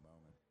at any moment.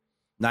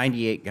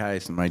 98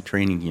 guys in my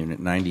training unit,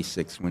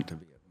 96 went to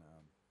Vietnam,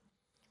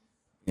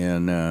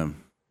 and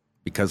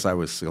because I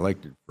was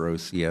selected for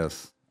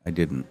OCS, I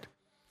didn't.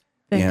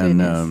 Thank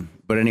goodness.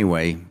 But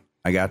anyway,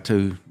 I got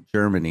to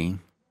Germany,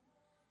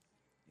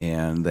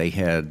 and they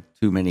had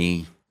too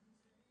many.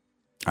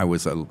 I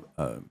was a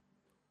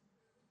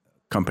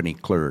company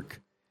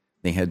clerk.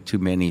 They had too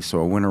many,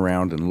 so I went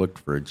around and looked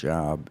for a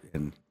job,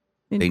 and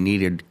they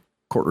needed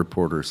court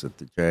reporters at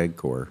the JAG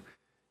Corps,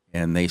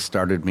 and they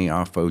started me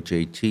off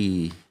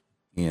OJT,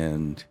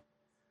 and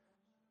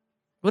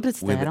What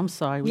is With that? it. I'm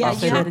sorry. Will Yeah, you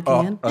say yeah. that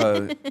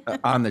again?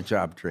 on the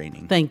job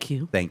training. Thank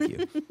you. Thank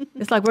you.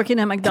 It's like working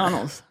at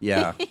McDonald's.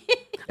 Yeah,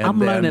 I'm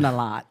learning a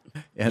lot.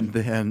 And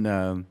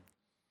then,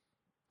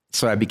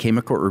 so I became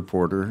a court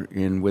reporter,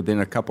 and within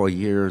a couple of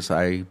years,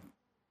 I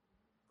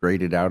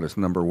graded out as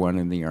number one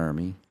in the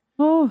Army.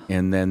 Oh,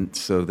 And then,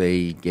 so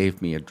they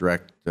gave me a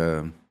direct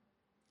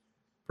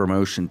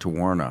promotion to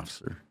warrant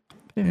officer.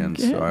 And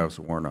good. so I was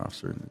a warrant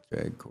officer in the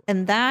JAG Corps.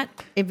 And that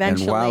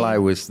eventually, And while I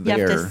was you have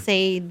to there,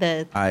 say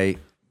the I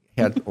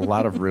had a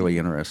lot of really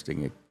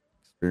interesting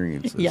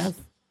experiences. yes.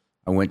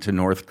 I went to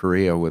North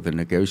Korea with a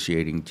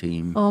negotiating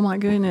team oh my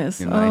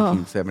goodness. in Oh,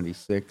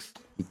 1976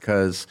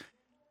 because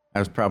I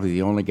was probably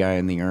the only guy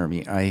in the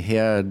Army. I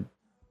had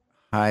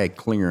high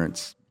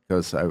clearance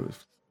because I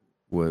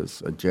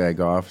was a JAG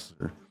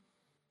officer,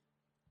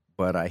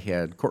 but I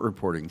had court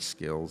reporting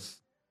skills.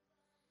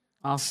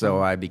 Awesome. So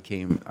I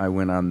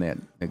went on that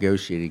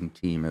negotiating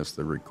team as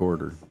the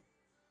recorder.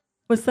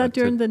 Was that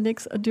during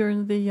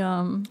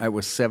the I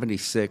was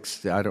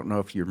 76. I don't know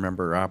if you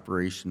remember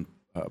Operation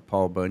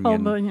Paul Bunyan. Paul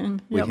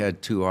Bunyan, We yep.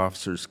 had 2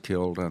 officers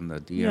killed on the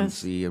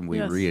DMZ, and we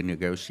yes.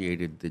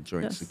 renegotiated the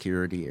joint Yes.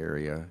 security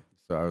area.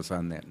 So I was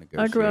on that negotiating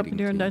I grew up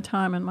during team. that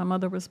time, and my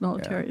mother was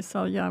military.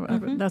 So,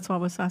 that's why I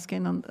was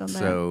asking on that.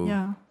 So,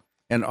 yeah.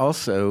 And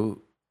also,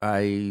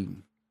 I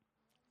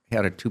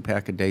had a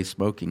 2-pack-a-day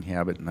smoking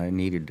habit, and I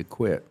needed to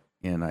quit.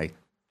 And I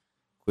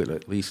quit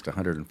at least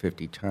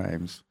 150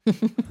 times.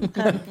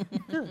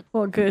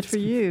 Well, good for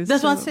you.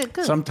 That's what I said.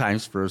 Good.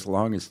 Sometimes for as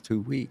long as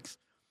 2 weeks.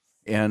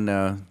 And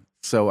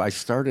so I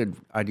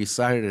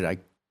decided I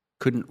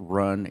couldn't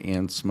run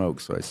and smoke,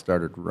 so I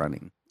started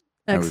running.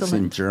 I was in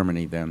Excellent.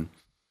 Germany then.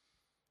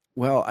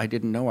 Well, I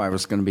didn't know I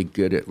was going to be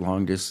good at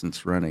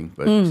long-distance running,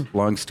 but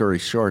long story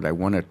short, I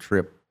won a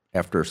trip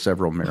after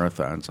several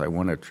marathons. I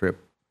won a trip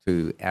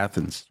to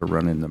Athens to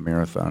run in the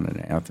marathon in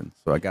Athens,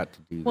 so I got to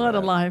do that. What a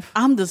life.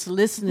 I'm just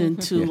listening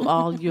to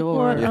all your.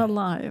 What a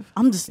life.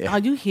 I'm just. Are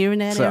you hearing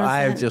that? So Aaron?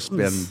 I've just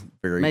been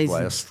very amazing.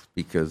 blessed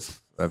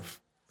because I've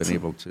been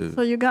able to.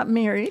 So you got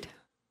married.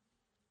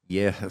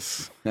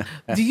 Yes.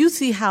 Do you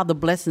see how the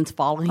blessings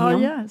follow him? Oh,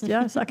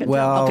 yes, I can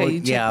Well, Okay, you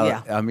check-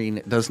 yeah, yeah. I mean,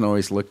 it doesn't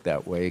always look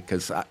that way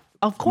because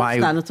Of course my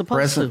not. It's supposed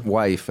present to.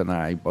 wife and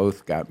I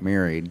both got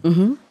married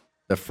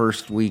the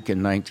first week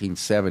in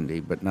 1970,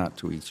 but not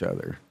to each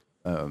other.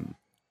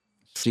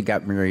 She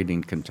got married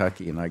in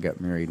Kentucky, and I got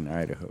married in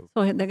Idaho.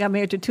 So they got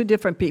married to 2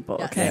 different people,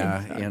 okay?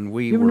 Yeah, and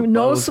we You were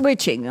no both,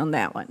 switching on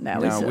that one.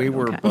 That was we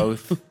were okay.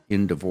 both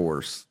in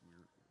divorce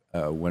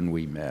when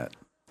we met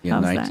in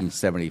How's that?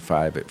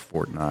 1975 at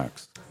Fort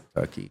Knox,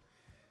 Kentucky.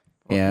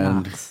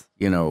 And, Knox.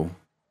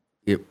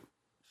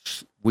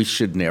 we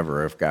should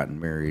never have gotten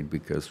married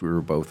because we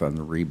were both on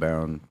the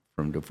rebound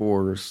from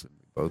divorce. And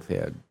we both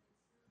had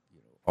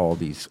all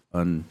these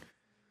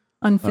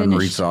Unfinished.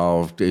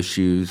 unresolved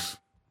issues,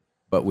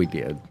 but we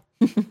did.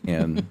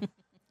 And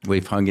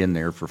we've hung in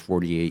there for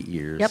 48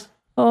 years. Yep.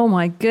 Oh,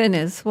 my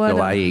goodness. What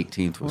July a,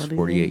 18th was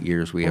 48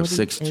 years. We have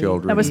 6 48.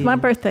 children. that was my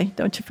birthday.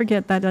 Don't you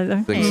forget that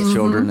either. 6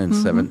 children and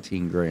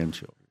 17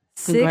 grandchildren.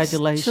 6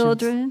 Congratulations.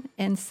 children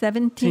and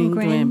 17 Teen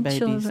grandbabies.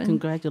 grandchildren.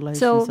 Congratulations.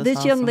 So That's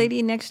this young awesome.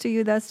 lady next to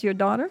you, that's your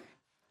daughter?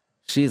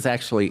 She's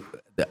actually,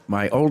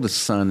 my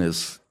oldest son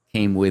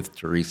came with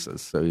Teresa,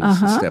 so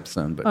he's a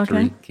stepson, but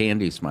Okay.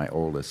 Candy's my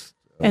oldest.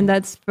 And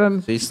that's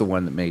from, She's the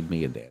one that made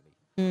me a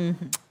daddy.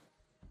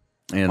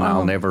 And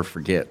I'll never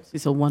forget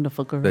She's a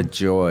wonderful girl. the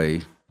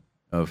joy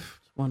of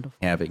Wonderful.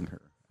 having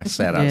her. I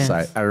sat Yes.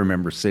 outside. I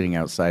remember sitting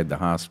outside the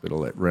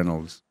hospital at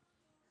Reynolds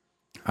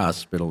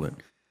Hospital in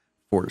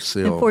Fort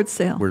Sill, Fort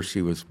Sill. where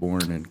she was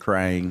born, and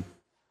crying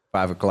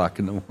 5:00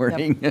 in the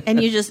morning.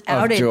 And you just of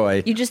outed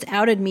joy. you just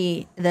outed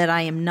me that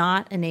I am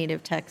not a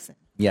native Texan.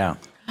 Yeah.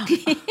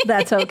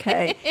 that's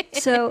okay.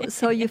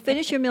 So you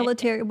finished your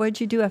military. What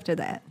did you do after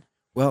that?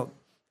 Well,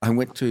 I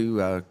went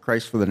to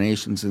Christ for the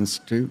Nations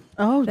Institute,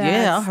 Oh,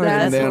 yeah. I heard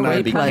That's and that's then a I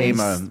great became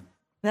place.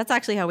 That's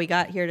actually how we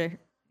got here to.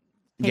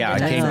 I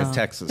to came to Texas.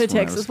 Texas. To when I was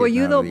Texas. Were getting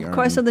you out of the the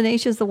Christ Army. of the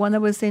Nations, the one that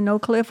was in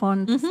Oak Cliff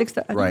on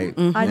 6th? Right.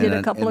 I did a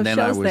And couple of then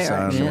I shows was there.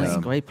 on, Yeah, it's a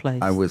great place.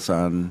 I was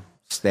on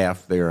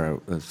staff there. I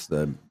was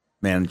the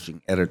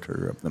managing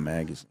editor of the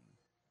magazine.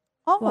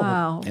 Oh,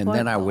 Wow. And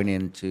then I went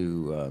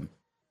into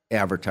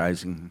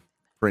advertising,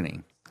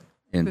 printing,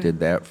 and did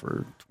that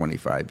for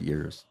 25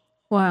 years.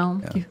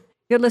 Wow.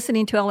 You're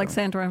listening to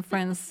Alexandra and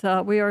Friends.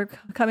 We are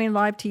coming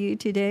live to you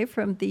today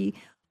from the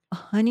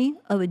Honey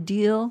of a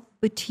Deal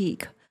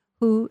Boutique,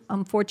 who,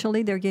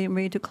 unfortunately, they're getting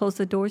ready to close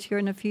the doors here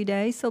in a few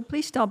days. So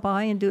please stop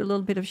by and do a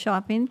little bit of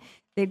shopping.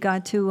 They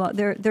got to,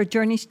 their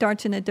journey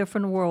starts in a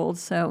different world.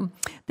 So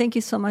thank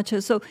you so much.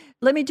 So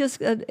let me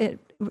just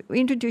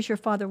introduce your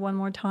father one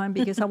more time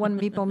because I want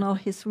people to know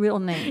his real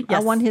name. I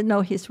Yes. want him to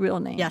know his real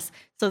name. Yes.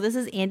 So this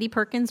is Andy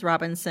Perkins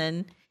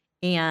Robinson,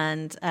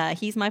 and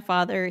he's my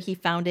father. He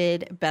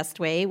founded Best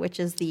Way, which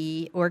is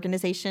the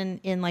organization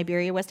in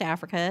Liberia, West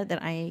Africa,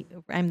 that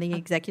I'm the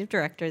executive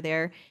director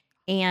there.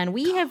 And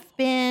we have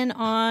been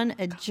on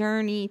a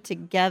journey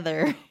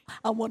together.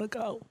 I want to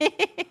go.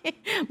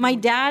 My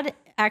dad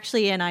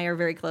actually and I are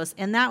very close,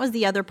 and that was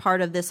the other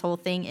part of this whole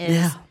thing is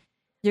Yeah.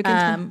 You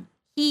can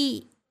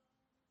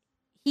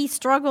he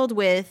struggled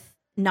with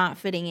not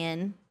fitting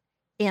in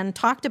and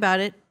talked about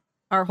it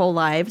our whole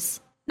lives,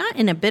 not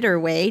in a bitter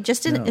way,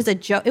 just as a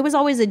joke. It was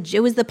always it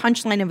was the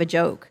punchline of a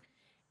joke.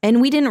 And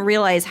we didn't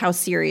realize how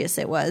serious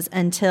it was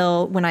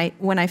until when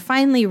I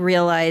finally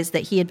realized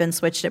that he had been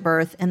switched at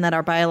birth and that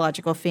our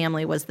biological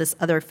family was this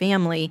other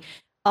family.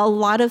 A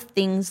lot of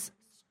things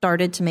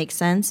started to make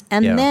sense,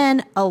 and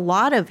then a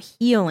lot of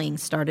healing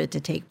started to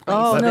take place.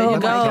 Oh, there Oh you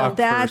my go. God,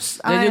 that's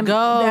There you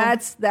go.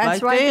 That's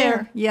Right right there.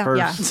 there. Yeah.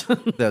 First,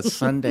 the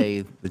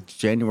Sunday, the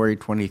January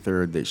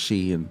 23rd, that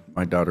she and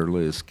my daughter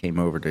Liz came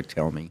over to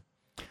tell me,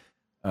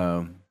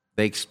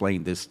 they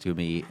explained this to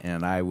me,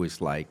 and I was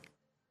like,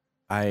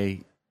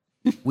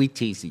 we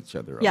tease each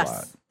other a Yes,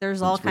 lot.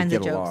 there's all since we kinds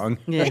of get jokes. along.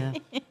 Yeah.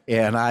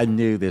 And I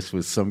knew this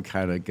was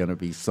going to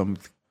be some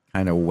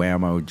kind of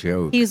whammo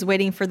joke. He was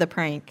waiting for the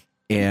prank.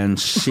 And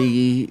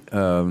she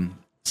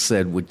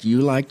said, "Would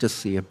you like to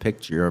see a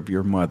picture of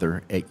your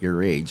mother at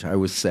your age?" I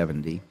was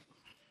 70.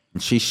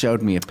 And she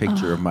showed me a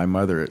picture of my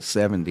mother at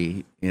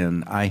 70,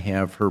 and I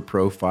have her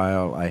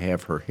profile, I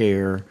have her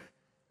hair.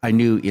 I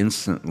knew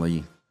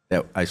instantly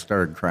that I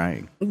started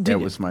crying. That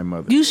was my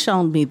mother. You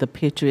showed me the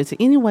picture. Is there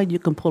any way you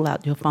can pull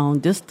out your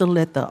phone just to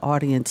let the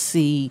audience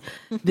see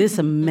this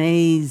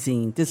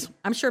amazing? This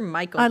I'm sure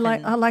Michael. I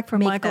like for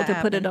Michael to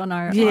put it on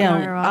our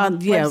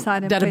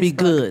website and that'll be Facebook.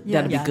 good.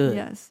 Yes, That'll be good.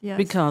 Yes, yes.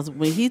 Because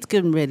when he's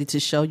getting ready to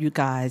show you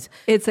guys,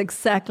 it's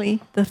exactly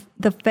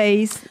the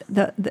face,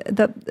 the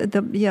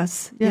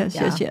yes.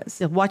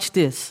 Yeah, watch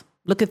this.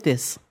 Look at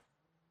this.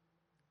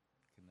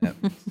 I've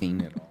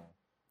seen it all.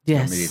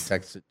 Yes.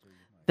 Somebody texted it to you.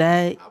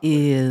 That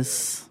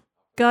is.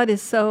 God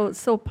is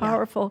so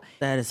powerful.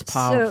 That is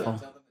powerful.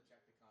 So,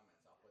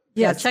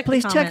 yes,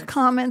 please check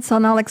comments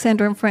on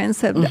Alexandra and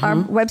Friends. Our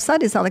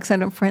website is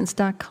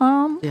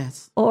alexandraandfriends.com.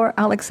 Yes. Or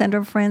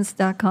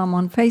alexandraandfriends.com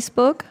on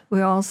Facebook.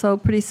 We're also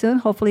pretty soon,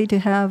 hopefully, to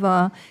have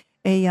a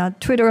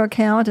Twitter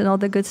account and all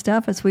the good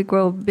stuff as we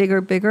grow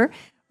bigger.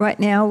 Right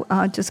now,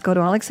 just go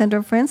to Alexandra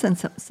and Friends and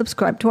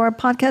subscribe to our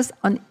podcast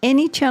on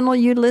any channel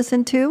you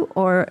listen to,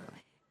 or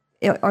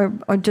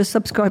just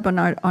subscribe on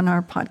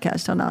our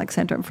podcast on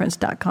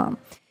alexandraandfriends.com.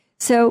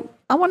 So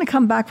I want to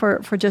come back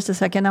for just a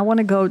second.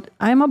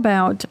 I'm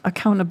about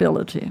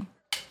accountability.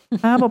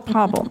 I have a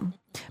problem.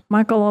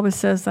 Michael always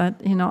says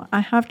that, I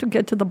have to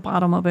get to the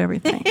bottom of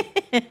everything.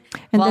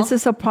 And this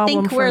is a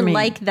problem for me. I think we're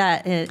like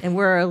that, and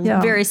we're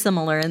very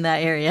similar in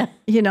that area.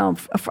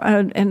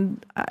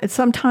 And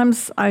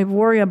sometimes I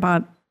worry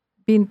about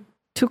being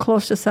too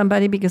close to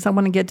somebody because I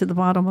want to get to the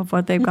bottom of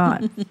what they've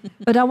got.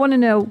 But I want to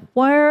know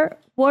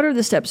what are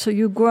the steps? So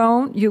you've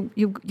grown,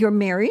 you're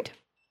married,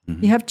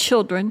 you have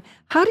children.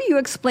 How do you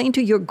explain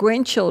to your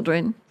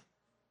grandchildren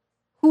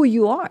who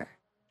you are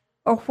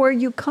or where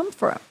you come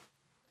from?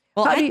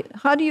 Well,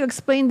 how do you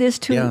explain this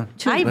to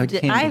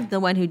I'm the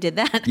one who did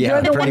that. Yeah,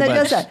 you're the one that much.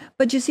 does that.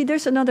 But you see,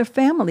 there's another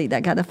family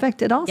that got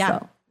affected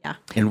also. Yeah.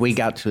 And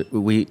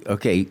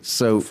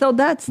so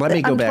that's let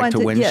me go back to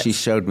when yes. she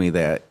showed me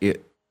that.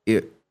 It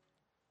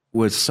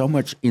was so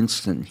much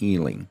instant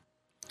healing.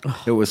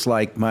 It was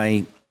like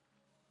my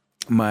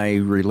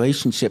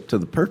relationship to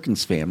the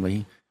Perkins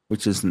family,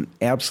 which is an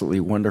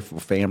absolutely wonderful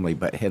family,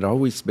 but had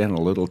always been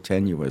a little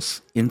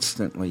tenuous,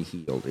 instantly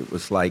healed. It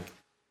was like,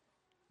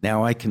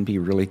 now I can be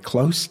really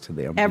close to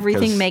them.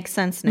 Everything makes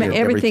sense now.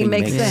 Everything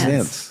makes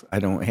sense. I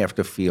don't have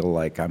to feel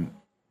like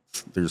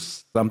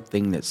there's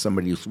something that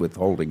somebody's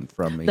withholding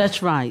from me.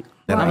 That's right.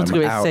 I was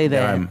going to say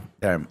that.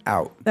 That I'm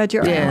out. That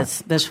you're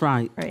yes, out. That's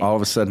right. All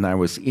of a sudden I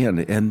was in.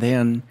 And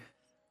then,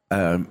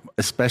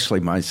 especially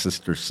my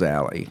sister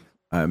Sally,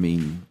 I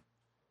mean,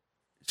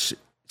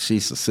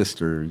 she's the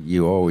sister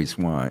you always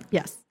want.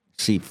 Yes.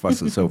 She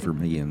fusses over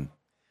me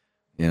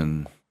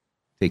and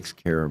takes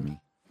care of me.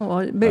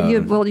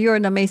 Well, you're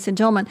an amazing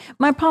gentleman.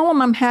 My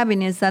problem I'm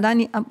having is that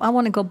I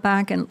want to go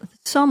back and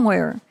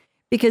somewhere,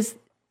 because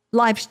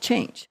life's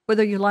changed,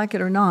 whether you like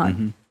it or not.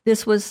 Mm-hmm.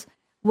 This was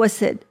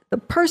it the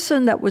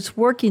person that was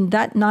working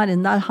that night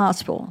in that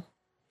hospital?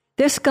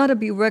 There's got to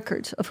be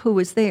records of who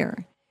was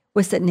there.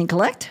 Was it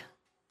neglect?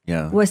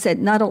 Yeah. Was it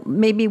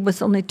maybe it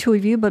was only two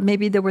of you, but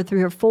maybe there were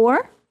three or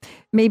four?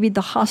 Maybe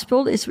the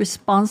hospital is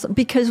responsible,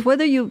 because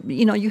whether you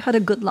had a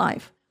good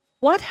life,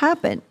 what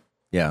happened?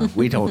 Yeah,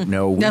 we don't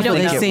know. That's what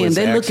they're saying.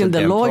 They're looking.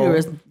 The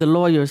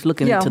lawyers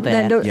looking into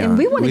that. And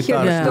we want to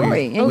hear the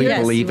story. We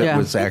believe it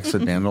was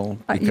accidental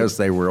because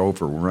they were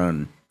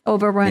overrun.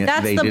 Overrun.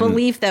 That's the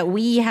belief that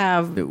we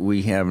have. That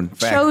we have in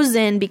fact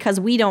chosen,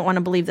 because we don't want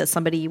to believe that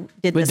somebody would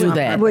do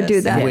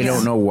that. We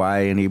don't know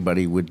why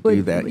anybody would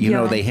do that. You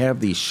know, they have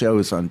these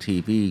shows on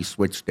TV,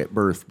 Switched at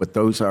Birth, but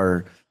those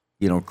are,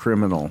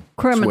 criminal.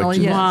 Criminal,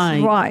 switches.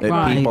 yes.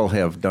 Right. People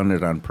have done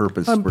it on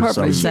purpose.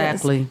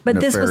 Exactly.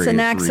 But this was an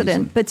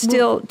accident. Reason. But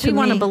still, we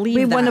want to believe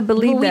that. We want to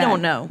believe that. We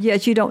don't know.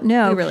 Yes, you don't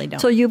know. We really don't.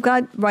 So you've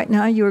got, right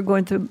now, you're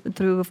going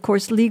through, of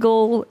course,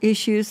 legal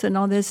issues and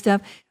all this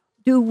stuff.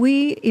 Do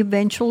we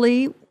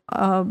eventually,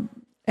 and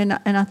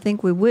I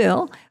think we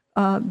will,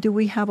 do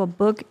we have a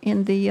book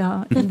in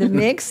the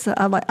mix?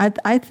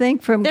 I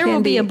think from there Candy,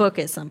 will be a book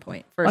at some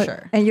point, for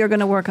sure. And you're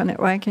going to work on it,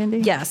 right, Candy?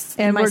 Yes.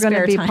 And we're going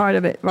to be part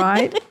of it,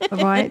 right?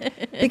 Right.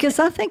 Because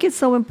I think it's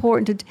so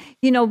important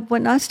to,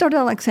 when I started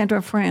Alexandra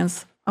and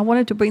Friends, I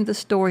wanted to bring the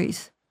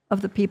stories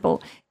of the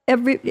people.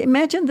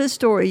 Imagine this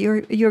story.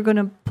 You're going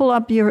to pull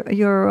up your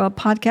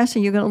podcast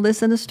and you're going to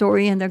listen to the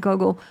story, and they're going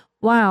to go,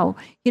 wow,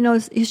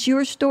 it's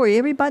your story.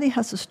 Everybody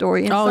has a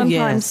story. And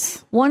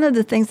sometimes one of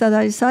the things that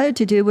I decided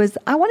to do was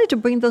I wanted to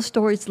bring those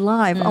stories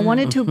live. I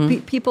wanted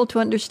people to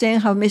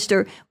understand how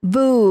Mr.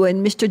 Vu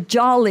and Mr.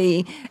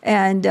 Jolly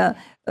and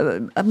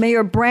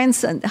Mayor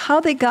Branson,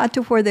 how they got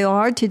to where they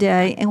are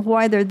today and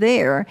why they're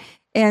there.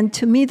 And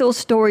to me, those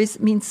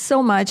stories mean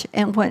so much.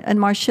 And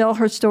Marshall,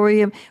 her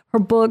story, her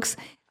books,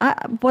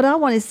 what I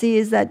want to see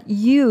is that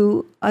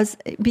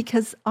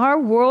because our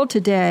world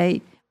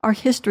today, our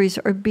histories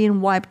are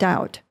being wiped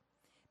out.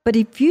 But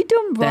if you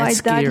don't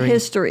write that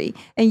history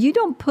and you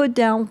don't put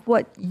down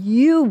what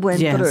you went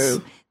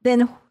through,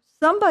 then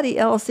somebody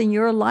else in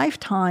your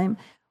lifetime,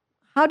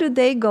 how do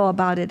they go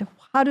about it?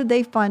 How do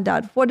they find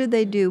out? What do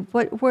they do?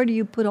 Where do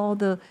you put all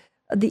the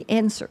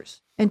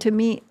answers? And to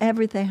me,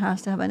 everything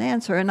has to have an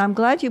answer. And I'm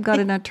glad you've got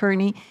an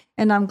attorney,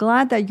 and I'm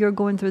glad that you're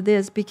going through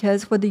this,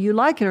 because whether you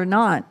like it or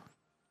not,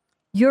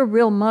 your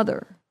real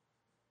mother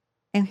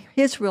and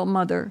his real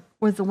mother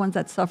was the ones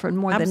that suffered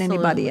more than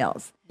anybody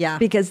else. Yeah.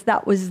 Because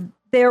that was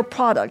their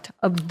product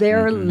of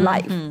their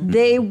life.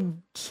 They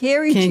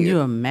carried Can you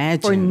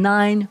imagine? for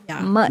 9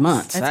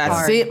 months.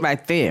 That's it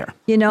right there.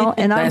 You know,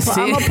 and I'm a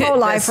That's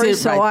pro-lifer, it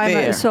so right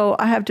there. so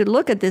I have to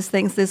look at these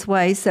things this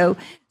way. So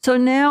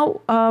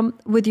now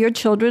with your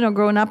children are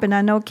growing up, and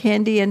I know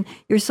Candy, and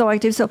you're so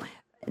active.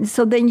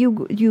 So then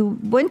you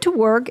went to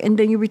work, and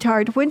then you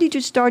retired. When did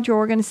you start your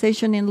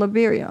organization in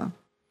Liberia?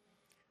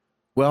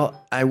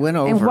 Well, I went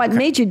over. And what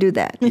made you do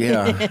that?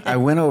 Yeah, I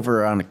went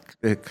over on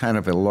a kind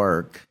of a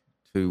lark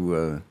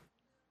to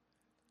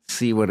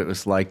see what it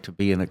was like to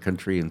be in a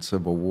country in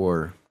civil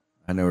war.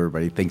 I know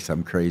everybody thinks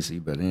I'm crazy,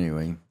 but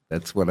anyway,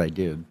 that's what I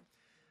did.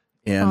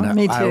 And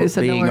me too,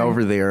 so don't being worry.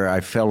 over there, I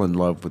fell in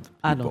love with the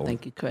people. I don't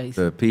think you're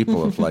crazy. The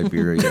people of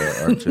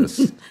Liberia are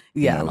just,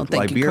 Yeah, I don't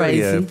think you're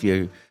Liberia, crazy. if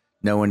you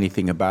know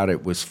anything about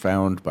it, was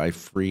found by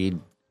freed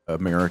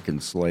American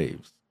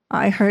slaves.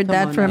 I heard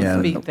that on from now.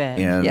 And, Speak that.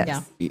 and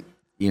Yes.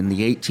 in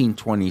the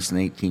 1820s and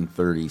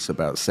 1830s,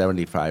 about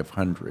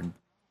 7,500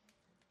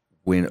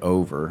 went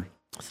over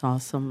It's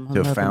awesome. I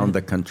to love found it.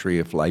 the country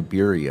of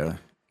Liberia,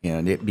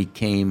 and it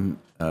became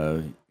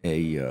a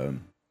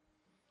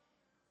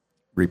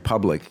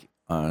republic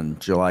on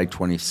July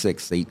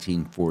 26,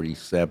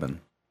 1847.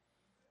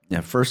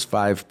 The first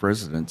 5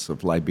 presidents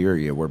of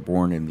Liberia were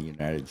born in the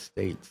United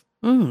States.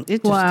 Interesting.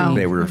 Wow.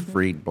 They were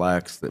freed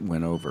blacks that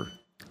went over.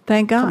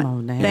 Thank God. Come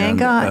on now. Thank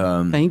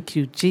God. Thank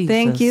you, Jesus.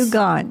 Thank you,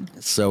 God.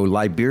 So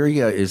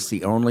Liberia is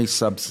the only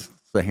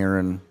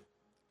sub-Saharan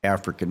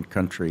African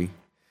country.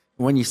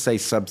 When you say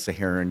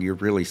sub-Saharan, you're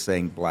really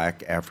saying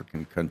black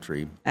African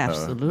country.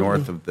 Absolutely.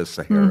 North of the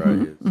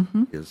Sahara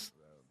is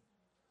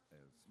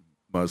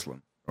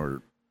Muslim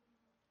or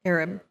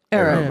Arab.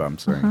 I'm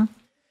sorry.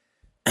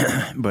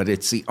 But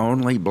it's the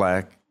only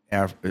black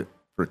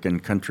African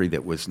country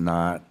that was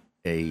not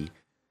a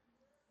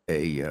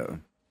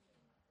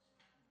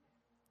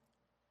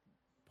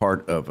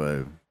part of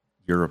a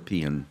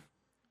European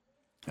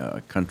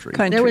country.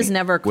 There was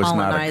never Was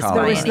not a colonized.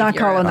 colony. by It was any not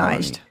Europe.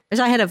 colonized.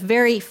 I had a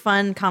very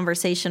fun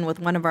conversation with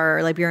one of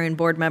our Liberian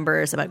board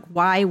members about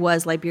why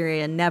was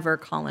Liberia never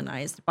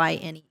colonized by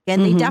any,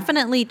 and they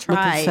definitely What they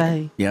tried.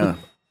 say. Yeah.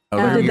 did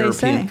Other they European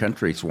say?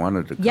 countries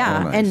wanted to Yeah,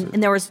 colonize it.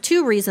 and there was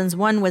 2 reasons.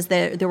 One was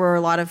that there were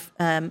a lot of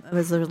there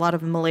was a lot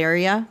of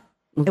malaria.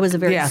 It was a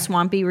very Yeah.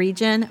 swampy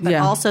region, but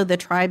Yeah. also the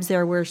tribes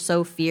there were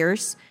so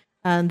fierce.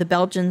 The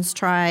Belgians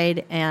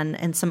tried,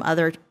 and some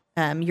other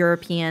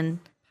European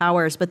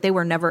powers, but they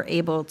were never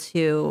able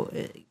to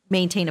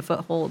maintain a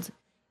foothold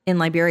in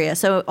Liberia.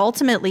 So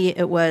ultimately,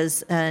 it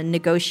was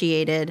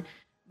negotiated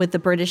with the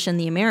British and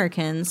the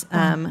Americans,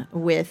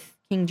 with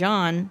King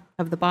John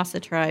of the Bassa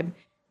tribe,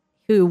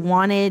 who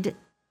wanted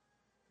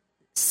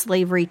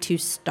slavery to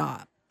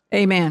stop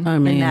Amen.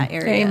 Amen. in that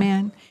area.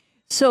 Amen.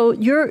 So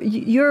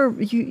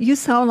you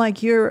sound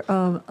like you're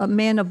a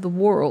man of the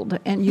world,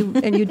 and you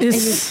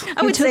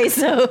I would say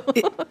so.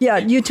 yeah,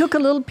 you took a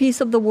little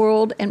piece of the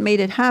world and made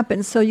it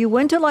happen. So you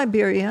went to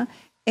Liberia,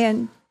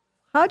 and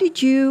how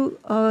did you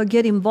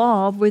get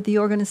involved with the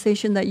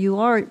organization that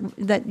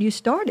you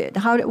started?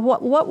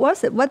 What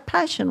was it? What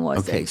passion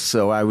was Okay, it?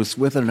 so I was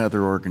with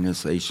another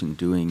organization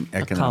doing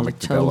economic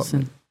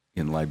development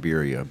in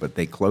Liberia, but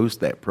they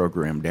closed that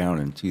program down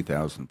in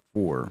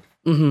 2004.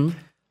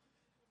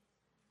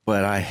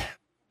 But I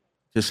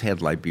just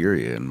had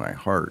Liberia in my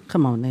heart.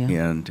 Come on now.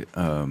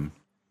 And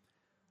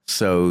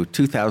so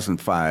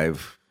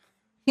 2005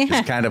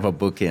 is kind of a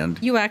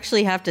bookend. You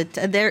actually have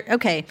to.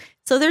 Okay,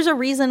 so there's a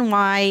reason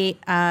why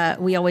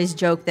we always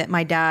joke that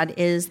my dad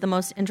is the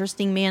most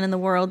interesting man in the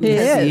world. He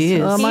because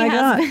is. Oh he my has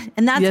God. been-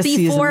 and that's Yes, he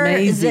is before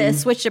amazing. the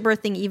switch to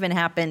birth thing even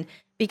happened.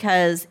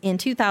 Because in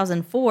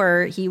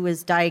 2004 he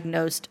was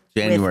diagnosed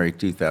January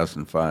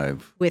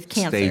 2005. with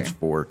cancer. Stage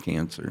 4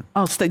 cancer.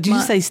 Oh, did you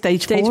say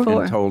stage 4? Stage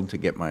 4. And told to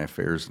get my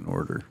affairs in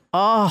order.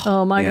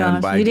 Oh my And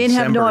gosh! by You didn't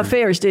have no December-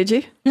 affairs, did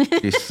you?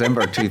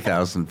 December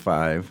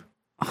 2005,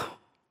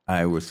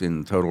 I was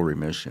in total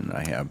remission.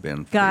 I have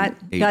been for God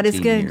 18 is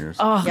good. years.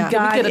 Oh, Yeah.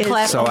 God we could is- have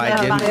clapped. So I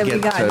Yeah, didn't we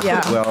get got- to,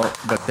 yeah. well,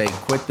 but they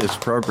quit this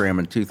program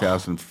in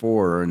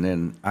 2004, and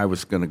then I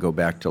was going to go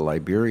back to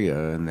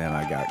Liberia, and then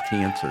I got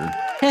cancer.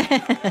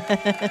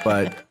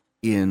 But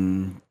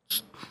in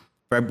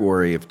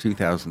February of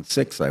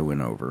 2006, I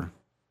went over,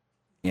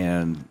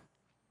 and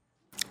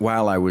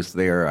while I was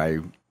there, I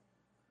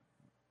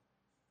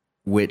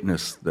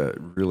witnessed the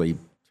really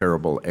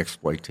terrible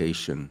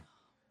exploitation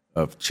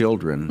of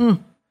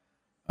children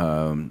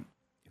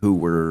who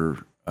were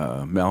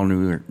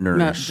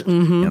malnourished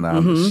and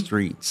on the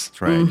streets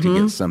trying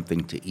to get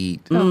something to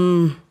eat.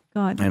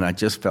 God. And I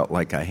just felt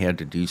like I had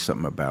to do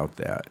something about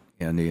that.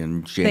 And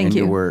in Thank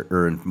you. January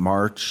or in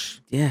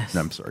March, Yes.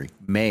 no, I'm sorry,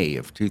 May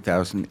of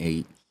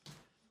 2008,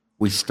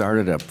 we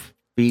started a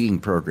feeding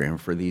program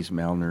for these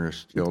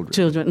malnourished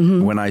children.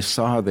 Mm-hmm. When I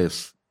saw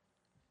this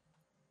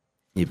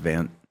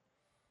event,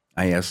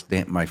 I asked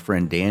my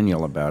friend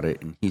Daniel about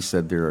it, and he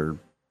said there are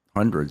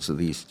hundreds of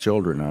these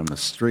children on the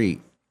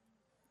street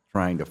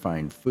trying to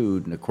find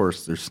food, and of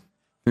course there's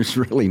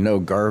really no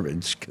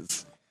garbage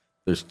because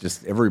there's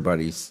just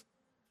everybody's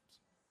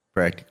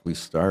practically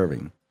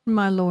starving.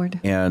 My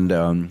Lord.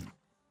 And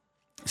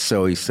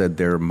so he said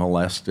they're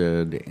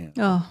molested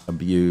and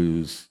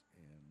abused,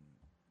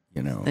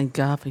 and, Thank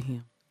God for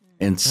him.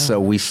 And so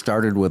we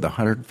started with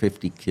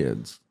 150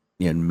 kids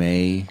in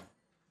May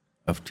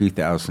of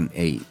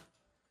 2008.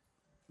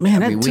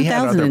 Man, I mean, we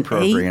had other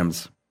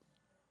programs.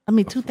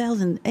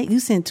 2008. You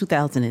said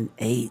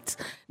 2008,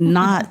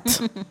 not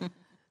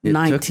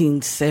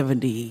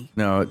 1970.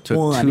 No, it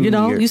took 2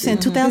 years. You said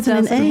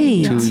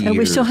 2008. 2 And we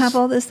years. still have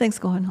all these things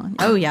going on.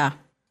 Oh, yeah.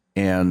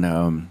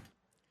 And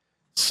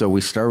so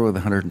we started with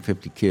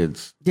 150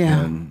 kids.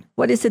 Yeah. And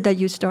What is it that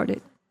you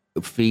started?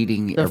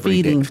 feeding The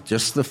every day. feeding.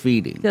 Just the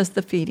feeding. Just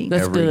the feeding.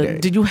 That's every good. day.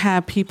 Did you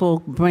have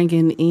people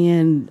bringing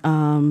in,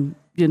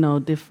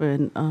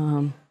 different It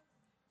was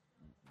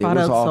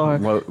products all or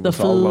it the was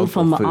all food local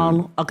from food.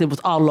 all? Okay, it was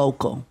all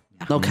local.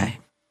 Okay.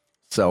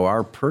 So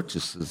our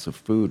purchases of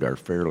food are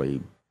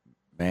fairly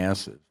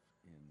massive.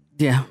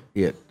 Yeah.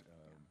 It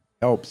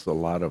helps a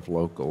lot of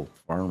local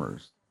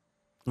farmers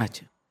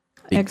Gotcha.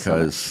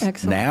 because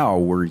Excellent. now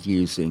we're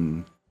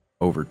using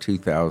over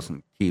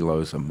 2,000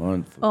 kilos a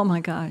month Oh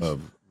my gosh.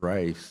 of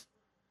rice,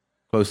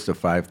 close to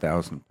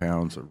 5,000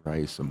 pounds of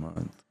rice a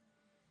month.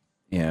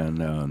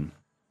 And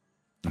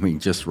I mean,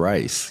 just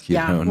rice,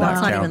 Yeah, well, not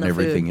it's not even counting the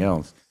everything food.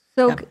 else.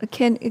 So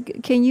can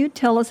you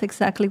tell us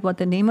exactly what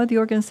the name of the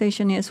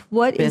organization is?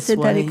 What is Best it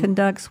that way. it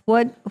conducts?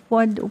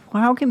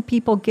 How can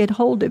people get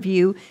hold of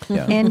you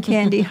and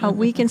Candy? How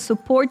we can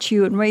support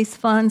you and raise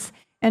funds,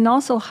 and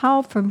also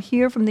how from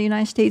the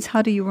United States,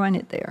 how do you run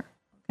it there?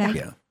 Okay.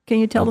 Yeah. Can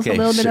you tell us a Okay,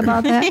 little bit sure.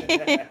 about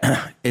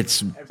that?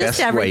 It's Best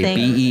Way, everything.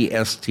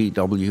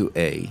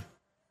 BESTWA.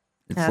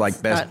 It's That's like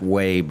Best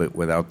Way, but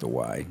without the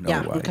Y. No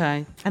Yeah. Y.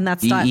 Okay. And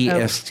that's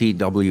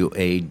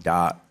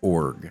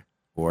BESTWA.org.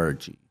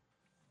 O-R-G.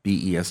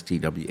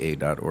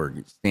 BESTWA.org.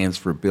 It stands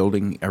for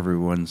Building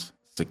Everyone's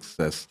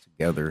Success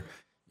Together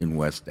in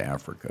West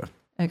Africa.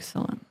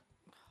 Excellent.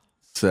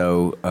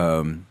 So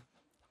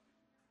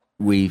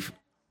we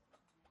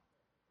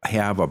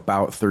have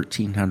about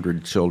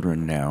 1,300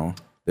 children now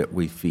that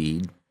we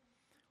feed.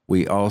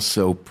 We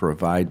also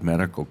provide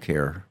medical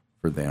care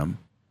for them.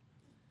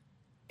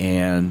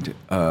 And,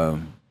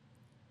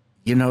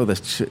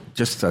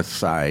 just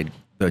aside,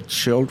 the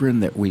children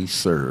that we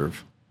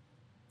serve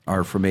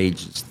are from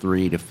ages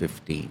 3 to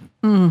 15.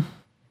 And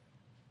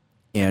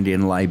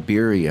in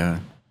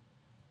Liberia,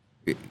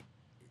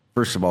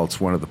 first of all,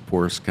 it's one of the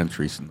poorest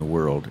countries in the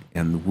world,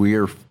 and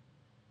we're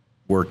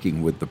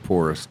working with the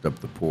poorest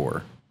of the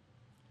poor.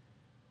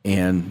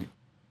 And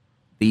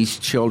these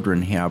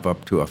children have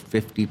up to a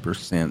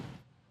 50%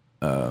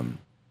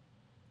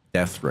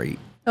 death rate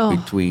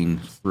between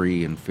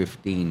 3 and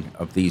 15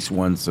 of these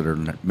ones that are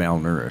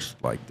malnourished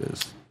like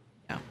this.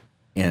 Yeah.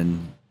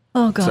 And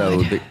Oh God.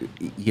 so,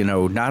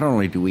 not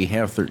only do we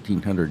have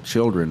 1,300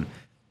 children,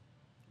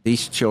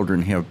 these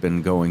children have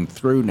been going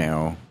through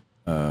now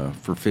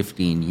for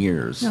 15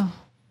 years. Oh.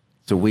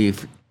 So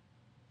we've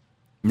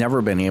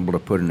never been able to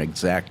put an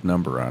exact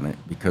number on it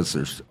because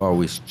there's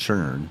always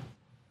churn.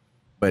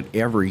 But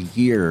every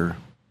year,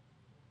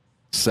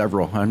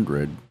 several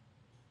hundred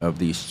of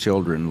these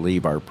children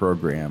leave our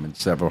program and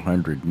several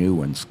hundred new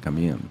ones come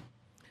in.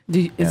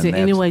 Is And there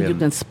any that's way you been-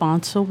 can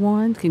sponsor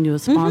one? Can you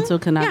sponsor?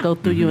 Can I Yeah. go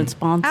through you and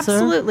sponsor?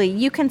 Absolutely.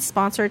 You can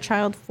sponsor a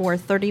child for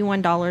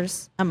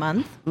 $31 a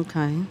month.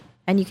 Okay.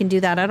 And you can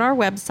do that at our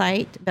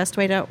website,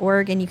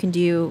 bestway.org, and you can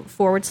do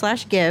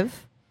 /give.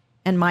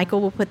 And Michael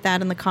will put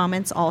that in the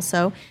comments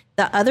also.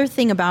 The other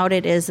thing about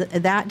it is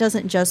that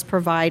doesn't just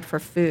provide for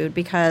food,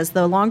 because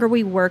the longer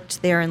we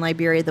worked there in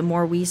Liberia, the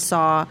more we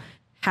saw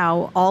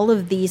how all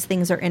of these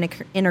things are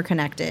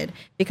interconnected.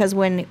 Because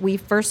when we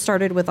first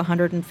started with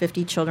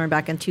 150 children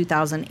back in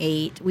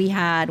 2008, we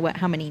had,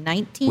 how many,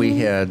 19? We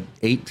had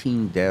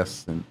 18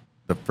 deaths in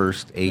the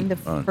first 8 the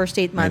months. first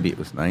 8 months. Maybe it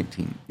was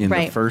 19. In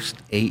Right. the first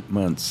 8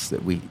 months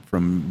that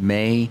from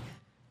May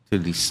to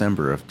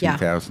December of Yeah.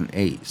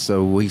 2008.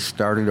 So we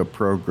started a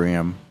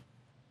program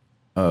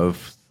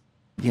of,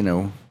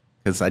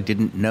 because I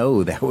didn't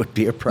know that would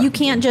be a problem. You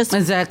can't just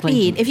Exactly.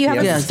 feed. If you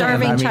have Yes. a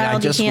starving I mean, I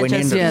child, you just can't went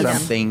just into feed them.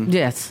 something.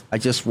 Yes. I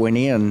just went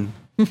in,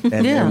 and Yeah.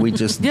 then we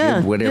just Yeah.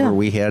 did whatever Yeah.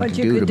 we had What to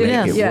you do could to do.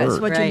 make it Yes,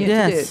 work. what you Right. need to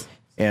Yes. do.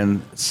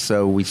 And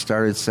so we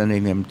started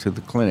sending them to the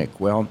clinic.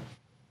 Well,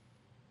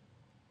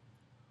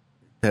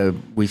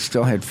 we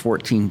still had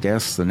 14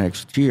 deaths the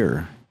next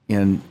year.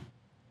 And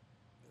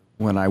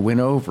when I went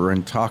over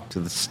and talked to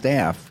the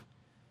staff,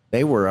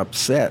 they were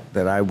upset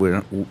that I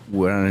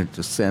wanted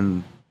to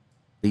send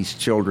these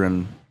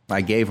children. I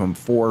gave them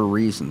 4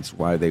 reasons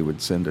why they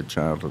would send a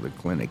child to the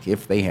clinic: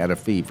 if they had a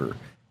fever,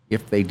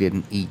 if they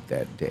didn't eat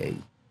that day,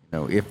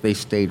 if they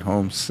stayed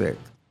home sick.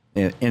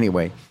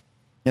 Anyway,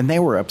 And they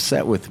were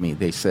upset with me.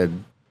 They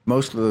said,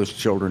 most of those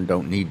children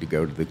don't need to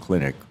go to the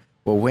clinic.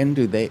 Well, when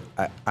do they?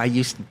 I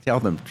used to tell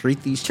them,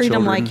 treat these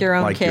children them like your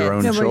own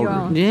kids.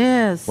 children.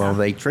 Yes. Well,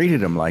 they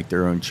treated them like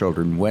their own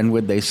children. When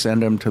would they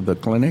send them to the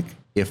clinic?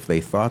 If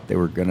they thought they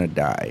were going to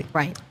die.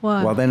 Right.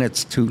 Wow. Well, then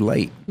it's too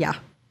late. Yeah.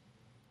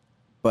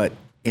 But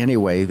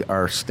anyway,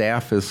 our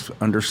staff has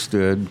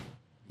understood,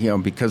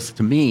 because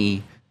to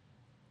me,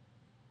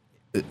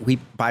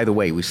 by the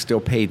way, we still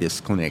pay this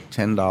clinic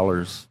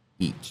 $10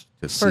 each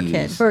to Per see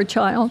kid. For a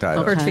child.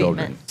 For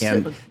children. treatment.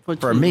 And For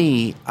for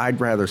me, I'd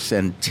rather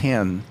send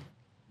 10,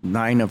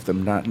 9 of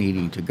them not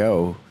needing to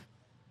go,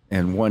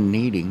 and one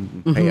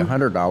needing, pay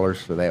 $100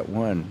 for that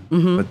one.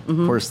 But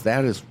of course,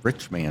 that is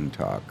rich man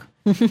talk.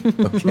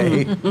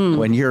 Okay?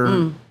 When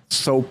you're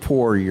so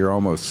poor, you're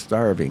almost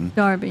starving.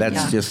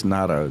 That's just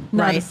not a...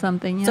 Not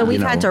something, yeah. So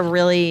we've had to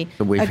really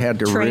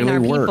train our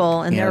work.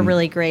 people, and they're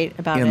really great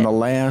about it. In the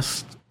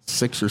last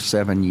 6 or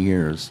 7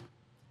 years,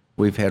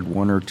 we've had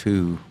 1 or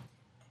 2.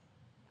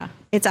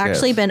 It's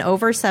actually been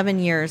over 7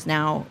 years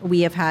now.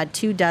 We have had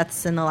 2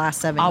 deaths in the last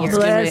 7 years.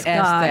 Bless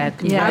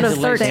God. Yeah. Out of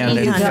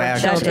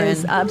 1,300 children.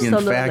 Absolutely.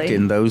 In fact,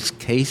 in those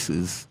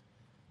cases,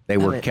 they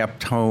were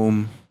kept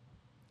home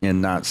and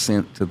not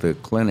sent to the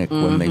clinic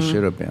when they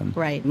should have been.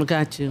 Right.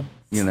 Got you.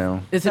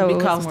 Is it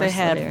because they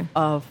had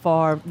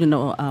far,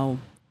 the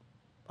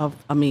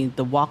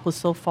walk was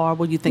so far?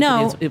 What do you think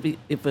No. it is?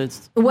 If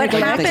it's What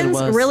happens,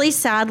 really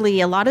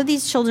sadly, a lot of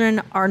these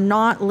children are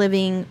not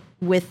living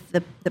with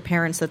the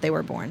parents that they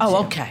were born to.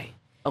 Oh, okay.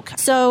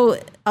 So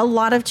a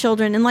lot of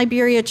children in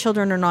Liberia,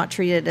 children are not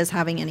treated as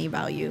having any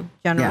value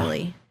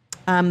generally.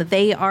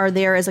 They are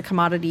there as a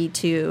commodity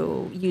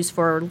to use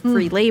for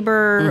free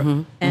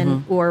labor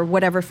or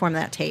whatever form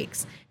that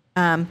takes.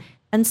 And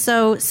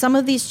so some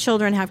of these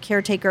children have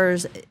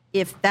caretakers.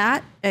 If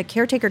a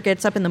caretaker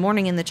gets up in the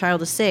morning and the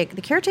child is sick,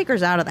 the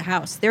caretaker's out of the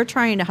house. They're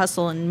trying to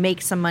hustle and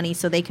make some money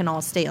so they can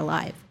all stay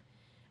alive.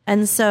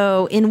 And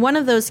so in one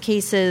of those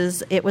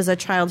cases, it was a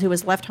child who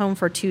was left home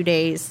for 2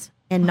 days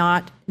and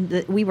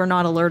we were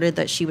not alerted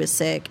that she was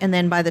sick. And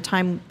then by the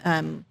time,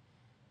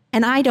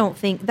 and I don't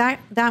think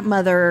that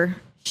mother,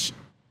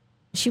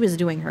 she was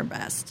doing her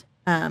best.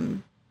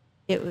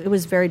 It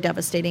was very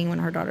devastating when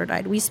her daughter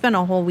died. We spent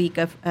a whole week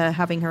of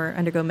having her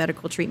undergo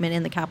medical treatment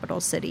in the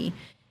capital city.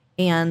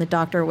 And the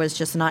doctor was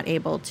just not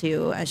able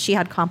to. She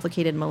had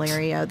complicated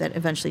malaria that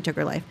eventually took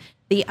her life.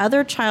 The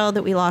other child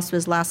that we lost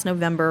was last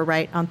November,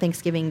 right on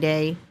Thanksgiving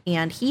Day.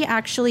 And he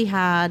actually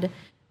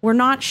we're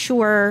not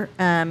sure.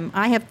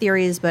 I have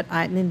theories, but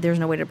there's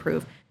no way to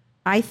prove.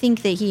 I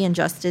think that he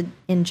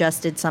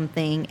ingested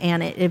something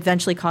and it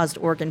eventually caused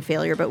organ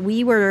failure. But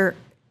we were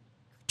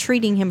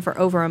treating him for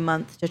over a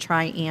month to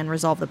try and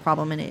resolve the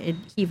problem, and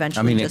he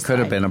eventually it could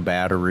have been a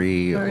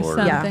battery or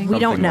something. Yeah, we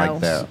don't know.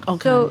 Like that.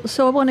 Okay.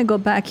 So I want to go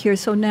back here.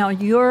 So now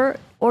your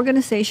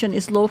organization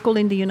is local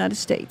in the United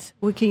States.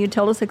 Can you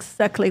tell us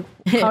exactly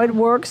how it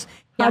works?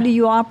 How do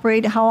you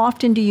operate? How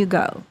often do you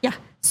go? Yeah.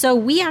 So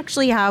we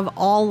actually have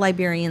all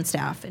Liberian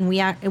staff, and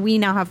we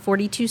now have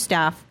 42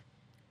 staff.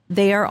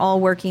 They are all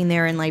working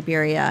there in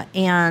Liberia.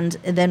 And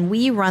then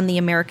we run the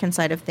American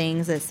side of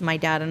things. It's my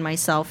dad and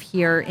myself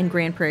here in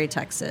Grand Prairie,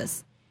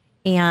 Texas.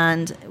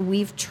 And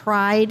we've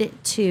tried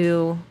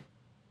to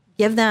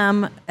give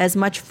them as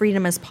much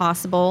freedom as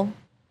possible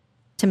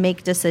to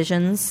make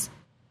decisions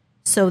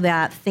so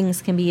that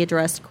things can be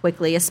addressed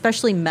quickly,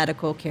 especially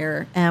medical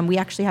care. And we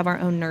actually have our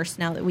own nurse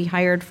now that we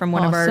hired from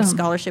one of our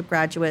scholarship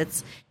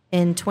graduates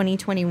in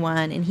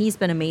 2021. And he's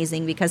been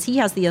amazing because he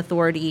has the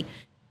authority.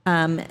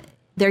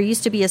 There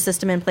used to be a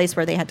system in place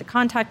where they had to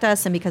contact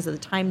us, and because of the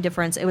time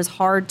difference, it was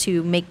hard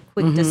to make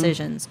quick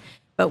decisions.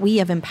 But we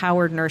have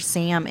empowered Nurse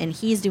Sam, and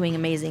he's doing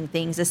amazing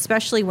things,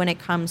 especially when it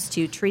comes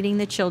to treating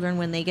the children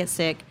when they get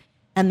sick.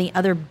 And the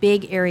other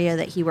big area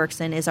that he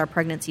works in is our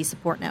pregnancy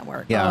support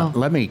network. Yeah,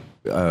 let me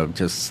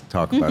just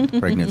talk about the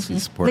Pregnancy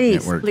Support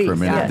Network for a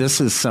minute. Yes.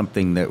 This is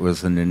something that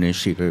was an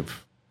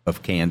initiative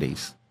of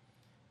Candy's.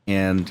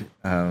 And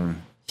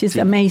she's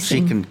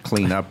amazing. She can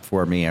clean up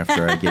for me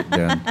after I get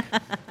done.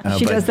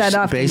 She does that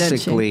often,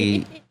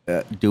 basically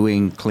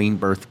doing clean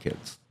birth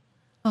kits,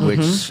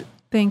 which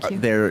Thank you.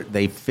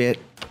 They fit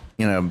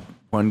in a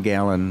 1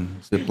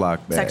 gallon Ziploc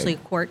bag. It's actually a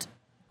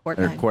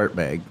quart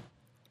bag.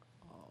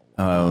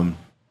 And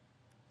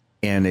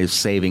is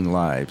saving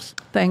lives.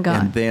 Thank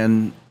God. And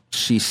then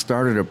she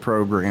started a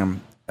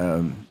program.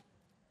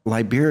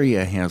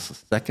 Liberia has the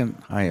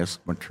second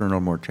highest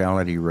maternal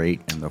mortality rate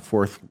and the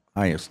 4th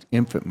highest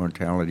infant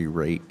mortality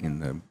rate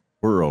in the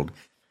world.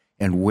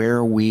 And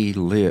where we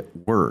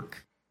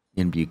work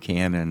in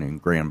Buchanan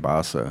and Grand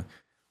Bassa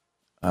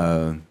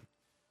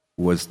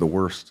was the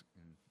worst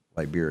in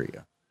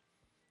Liberia.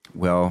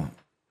 Well,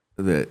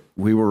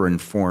 we were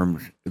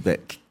informed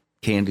that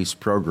Candy's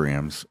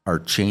programs are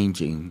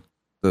changing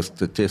the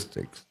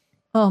statistics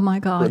Oh my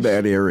gosh. for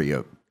that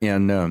area.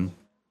 And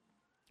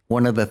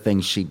one of the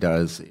things she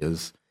does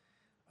is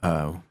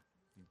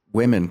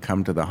women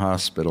come to the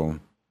hospital,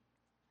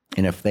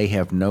 and if they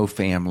have no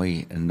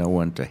family and no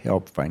one to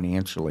help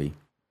financially,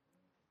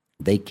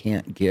 they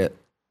can't get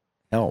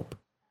help.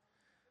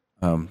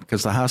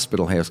 because the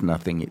hospital has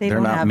nothing. They're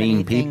don't not have mean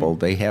anything. people.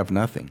 They have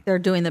nothing. They're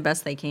doing the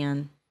best they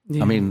can.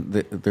 I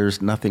mean,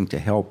 there's nothing to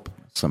help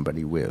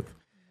somebody with.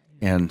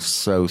 And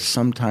so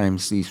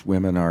sometimes these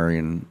women are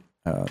in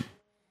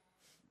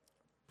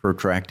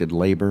protracted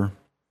labor.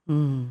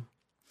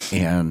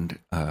 And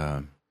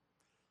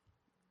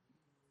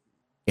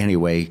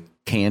anyway,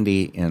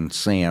 Candy and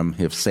Sam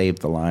have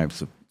saved the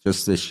lives of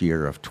just this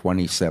year of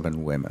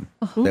 27 women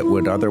that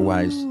would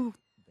otherwise,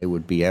 they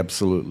would be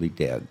absolutely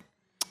dead.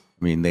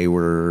 I mean, they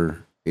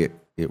were, they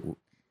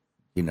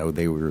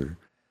were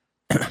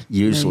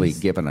usually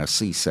given a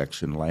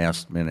C-section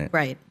last minute.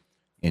 Right.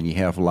 And you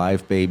have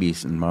live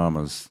babies and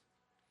mamas.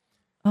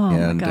 Oh,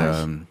 and, my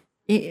gosh.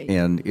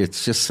 And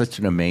it's just such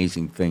an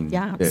amazing thing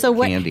that so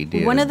Candy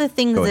did. One of the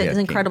things Go that ahead, is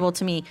incredible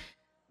to me,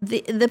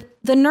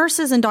 the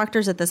nurses and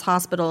doctors at this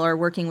hospital are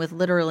working with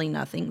literally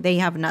nothing. They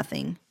have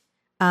nothing.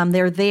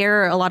 They're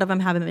there. A lot of them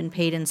haven't been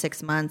paid in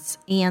 6 months.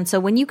 And so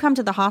when you come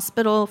to the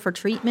hospital for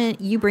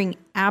treatment, you bring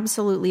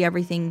absolutely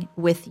everything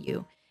with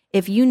you.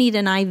 If you need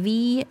an IV,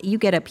 you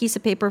get a piece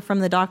of paper from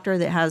the doctor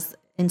that has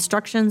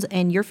instructions,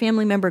 and your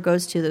family member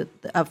goes to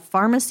a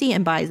pharmacy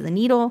and buys the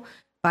needle,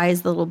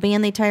 buys the little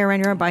band they tie around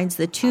your arm, buys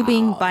the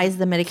tubing, buys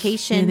the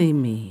medication.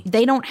 Kidding me.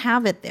 They don't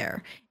have it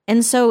there.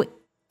 And so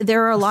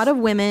there are a lot of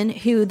women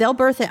who they'll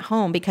birth at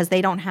home because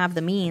they don't have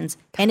the means.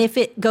 And if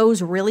it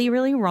goes really,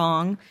 really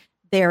wrong,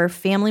 their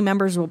family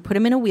members will put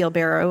them in a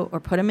wheelbarrow or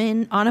put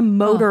them on a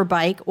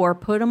motorbike or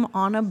put them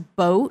on a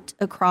boat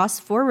across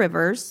 4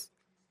 rivers.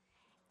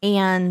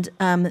 And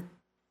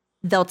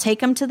they'll take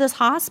them to this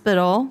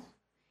hospital.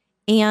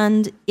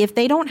 And if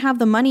they don't have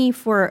the money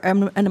for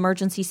an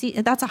emergency C,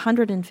 that's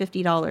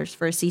 $150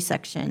 for a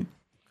C-section.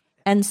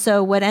 And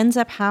so what ends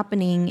up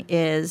happening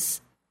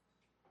is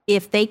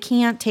if they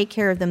can't take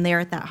care of them there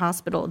at that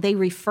hospital, they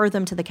refer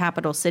them to the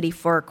capital city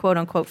for quote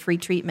unquote free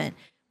treatment,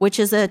 which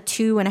is a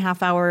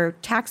 2.5-hour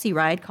taxi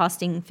ride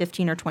costing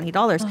 $15 or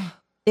 $20.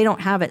 They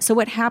don't have it. So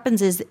what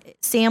happens is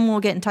Sam will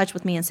get in touch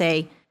with me and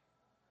say,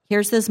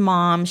 here's this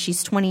mom.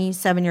 She's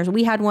 27 years old.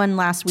 We had one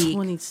last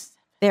week.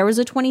 There was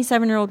a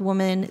 27-year-old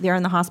woman there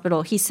in the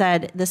hospital. He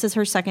said, this is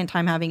her second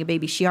time having a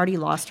baby. She already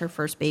lost her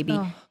first baby.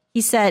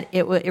 He said,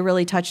 it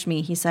really touched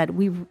me. He said,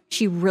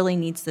 she really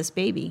needs this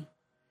baby.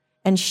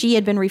 And she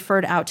had been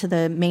referred out to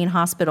the main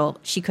hospital.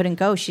 She couldn't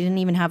go. She didn't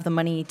even have the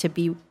money to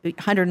be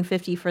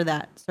 $150 for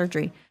that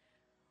surgery.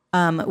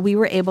 We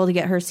were able to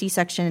get her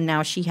C-section, and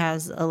now she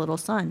has a little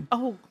son.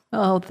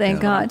 Oh,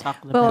 thank God.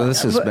 Well,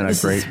 this has been a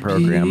great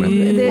program.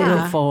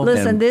 Beautiful.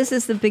 Listen, this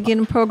is the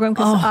beginning program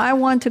because I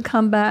want to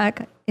come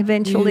back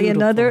eventually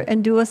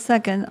and do a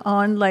second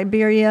on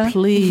Liberia.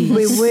 Please.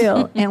 We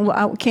will.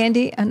 And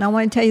Candy, and I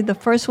want to tell you, the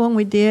first one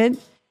we did,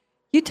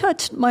 you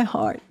touched my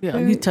heart. Yeah,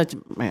 you touched,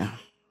 man.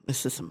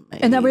 This is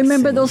amazing. And I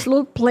remember those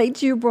little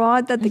plates you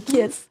brought that the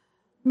kids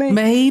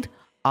made.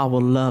 I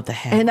would love to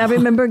have. And I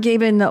remember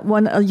giving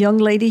a young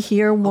lady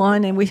here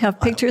one, and we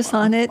have pictures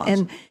on it.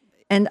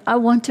 And I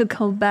want to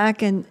go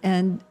back and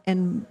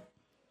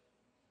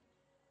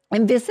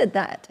visit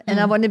that. And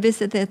I want to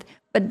visit it.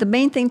 But the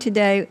main thing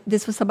today,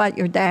 this was about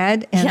your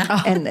dad. And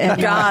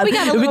God,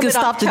 we can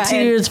stop the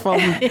tears from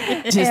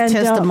his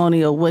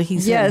testimony of what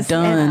he's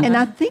done. And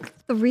I think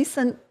the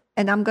reason,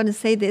 and I'm going to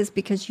say this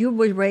because you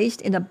were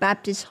raised in a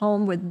Baptist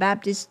home with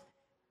Baptist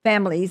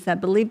families that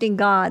believed in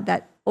God,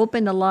 that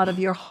opened a lot of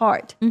your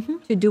heart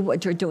to do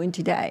what you're doing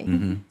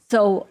today.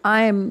 So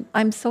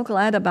I'm so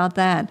glad about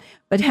that.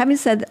 But having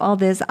said all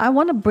this, I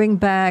want to bring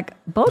back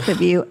both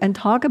of you and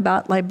talk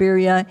about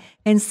Liberia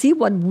and see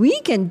what we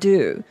can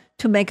do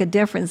to make a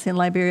difference in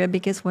Liberia.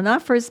 Because when I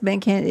first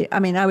met Candy, I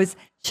mean, I was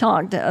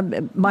shocked.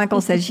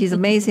 Michael said she's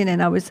amazing,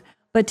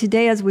 but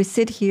today as we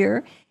sit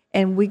here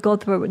and we go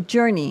through a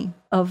journey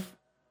of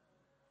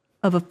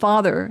a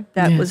father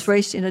that was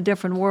raised in a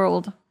different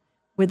world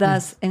with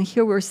us, and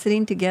here we're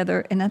sitting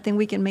together, and I think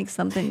we can make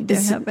something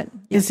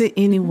happen. Is it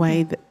any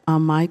way, that,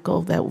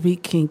 Michael, that we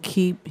can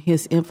keep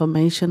his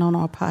information on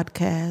our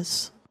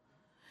podcast?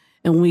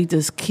 And we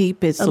just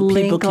keep it so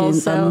people can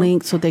a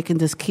link so they can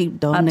just keep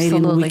donating.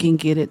 Absolutely. We can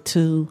get it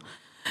to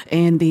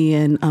Andy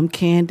and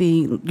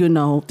Candy,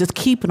 just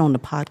keep it on the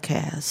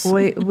podcast.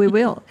 We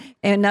will.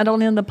 And not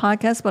only on the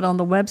podcast, but on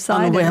the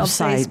website. On the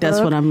website.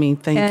 That's what I mean.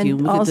 Thank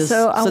you.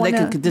 Also, they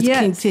can just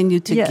continue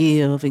to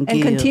give and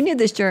give. Continue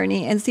this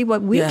journey and see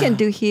what we can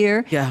do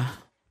here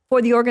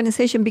for the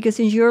organization. Because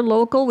since you're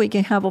local, we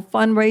can have a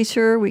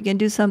fundraiser. We can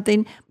do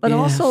something. But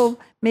also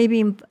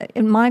maybe,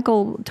 and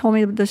Michael told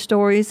me the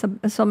stories,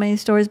 so many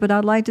stories, but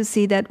I'd like to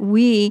see that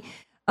we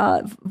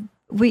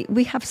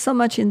have so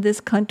much in this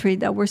country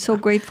that we're so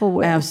grateful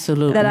with.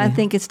 Absolutely. That I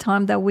think it's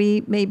time that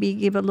we maybe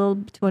give a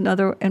little to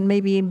another and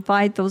maybe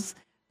invite those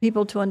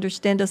people to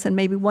understand us and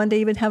maybe one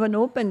day even have an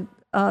open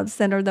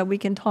center that we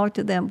can talk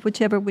to them,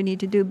 whichever we need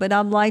to do. But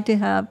I'd like to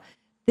have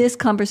this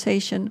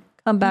conversation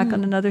come back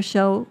on another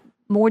show,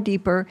 more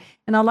deeper.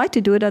 And I'd like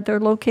to do it at their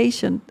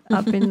location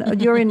up in,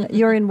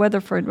 you're in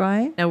Weatherford,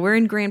 right? No, we're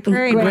in Grand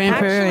Prairie. Grand We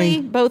Prairie.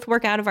 actually both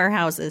work out of our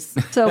houses.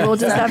 So we'll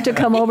just have to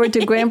come over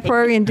to Grand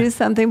Prairie and do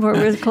something where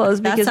we're close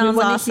That because we sounds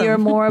want to awesome. hear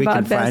more We about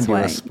can Best find you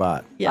Way. a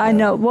spot. I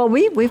know. Well,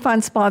 we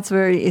find spots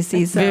very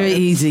easy. So. Very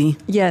easy.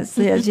 Yes.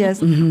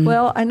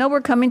 Well, I know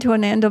we're coming to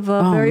an end of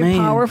a very man.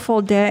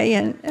 powerful day,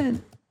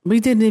 and We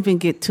didn't even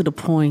get to the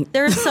point.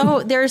 There's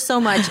so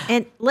much.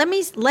 And let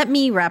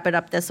me wrap it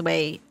up this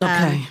way.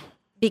 Okay.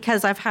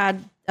 Because I've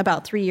had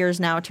about 3 years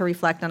now to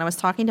reflect. And I was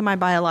talking to my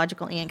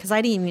biological aunt because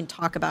I didn't even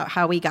talk about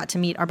how we got to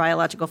meet our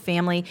biological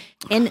family.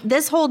 And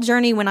this whole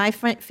journey, when I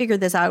figured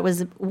this out,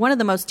 was one of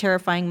the most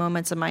terrifying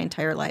moments of my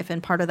entire life.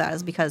 And part of that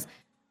is because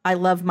I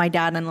love my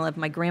dad and I love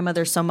my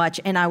grandmother so much.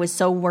 And I was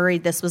so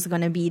worried this was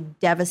going to be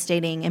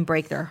devastating and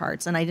break their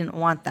hearts. And I didn't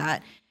want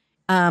that.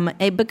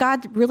 But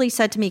God really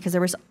said to me, because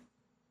there was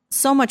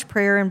so much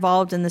prayer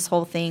involved in this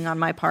whole thing on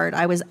my part.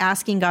 I was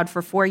asking God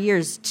for 4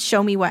 years,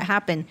 show me what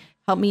happened.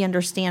 Help me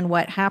understand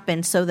what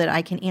happened so that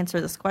I can answer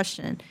this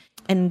question.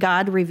 And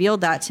God revealed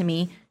that to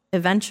me.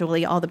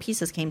 Eventually, all the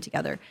pieces came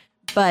together.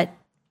 But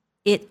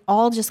it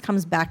all just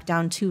comes back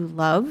down to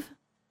love.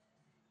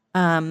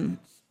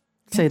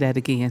 Say that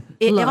again.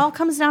 It all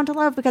comes down to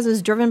love because I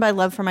was driven by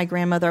love for my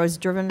grandmother. I was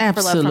driven for love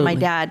for my Absolutely.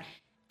 dad.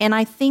 And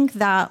I think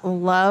that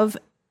love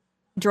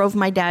drove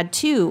my dad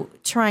too,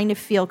 trying to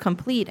feel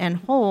complete and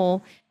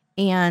whole.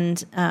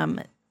 And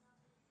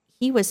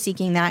he was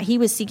seeking that. He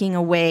was seeking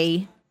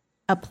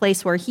a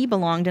place where he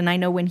belonged. And I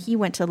know when he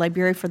went to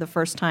Liberia for the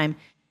first time,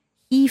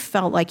 he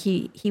felt like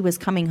he was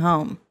coming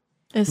home.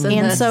 isn't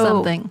And that so-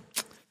 something?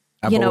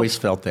 I've You know- always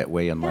felt that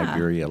way in Yeah.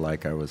 Liberia,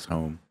 like I was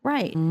home.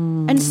 Right.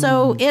 And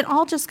so it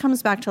all just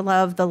comes back to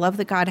love, the love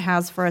that God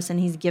has for us and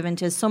he's given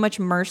to us. So much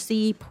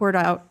mercy poured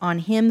out on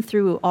him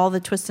through all the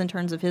twists and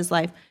turns of his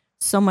life.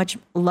 So much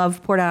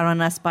love poured out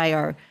on us by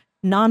our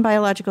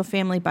non-biological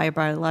family, by our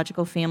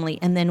biological family.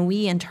 And then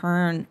we in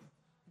turn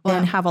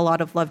then have a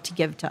lot of love to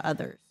give to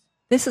others.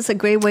 This is a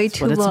great way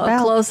to what it's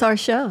about. close our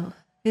show,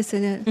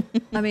 isn't it?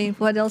 I mean,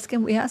 what else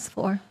can we ask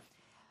for?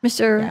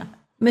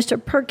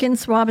 Mr.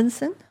 Perkins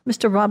Robinson,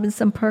 Mr.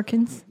 Robinson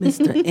Perkins,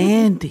 Mr.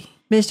 Andy.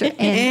 Mr.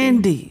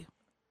 Andy,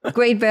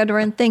 great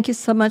veteran. Thank you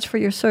so much for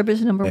your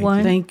service, number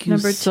one. Thank you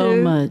Number so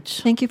two,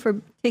 much. Thank you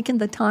for taking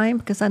the time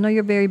because I know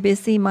you're very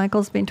busy.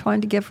 Michael's been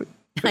trying to get for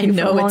I you for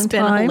a know long it's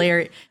been time.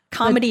 hilarious.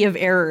 Comedy of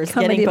errors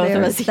getting both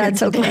of us here. That's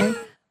today. okay.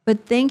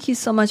 But thank you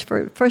so much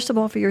for, first of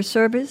all, for your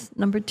service.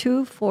 Number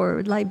two,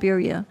 for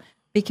Liberia,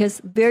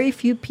 because very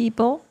few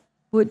people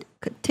could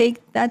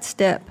take that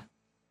step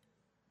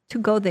to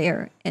go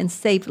there and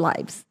save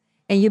lives.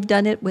 And you've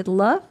done it with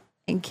love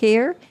and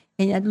care,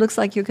 and it looks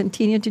like you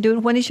continue to do it.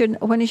 When is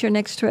your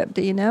next trip?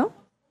 Do you know?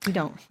 We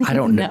don't. I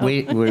don't know.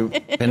 We've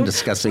been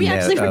discussing We that.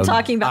 actually were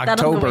talking about that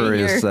on the October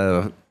way is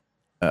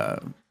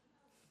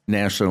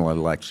national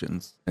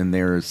elections, and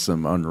there is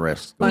some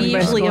unrest We going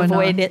usually on.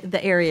 going avoid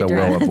the area So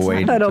during we'll that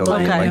avoid I don't until the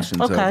blame you.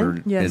 election's Okay.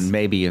 over, Yes. and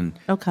maybe in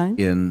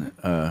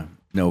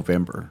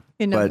November.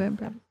 In But,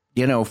 November.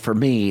 you know, for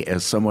me,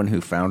 as someone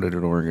who founded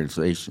an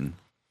organization,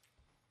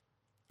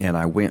 and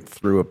I went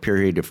through a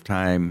period of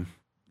time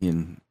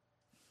in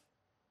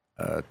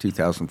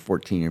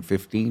 2014 and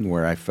 15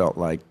 where I felt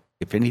like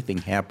if anything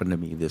happened to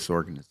me, this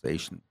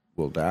organization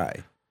will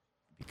die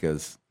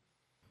because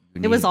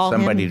we It was need all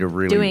somebody him to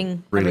really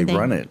doing everything.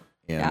 run it.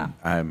 And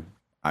Yeah.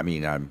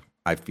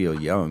 I feel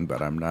young,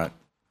 but I'm not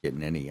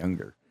getting any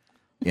younger.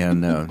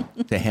 And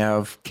to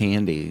have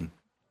Candy,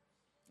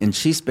 and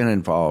she's been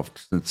involved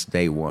since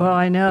day one. Well,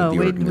 I know. of the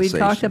We organization.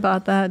 talked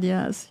about that,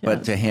 yes.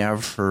 But to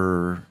have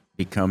her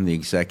become the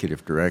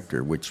executive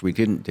director, which we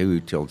didn't do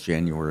till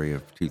January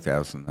of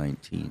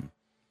 2019.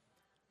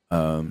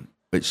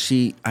 But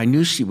I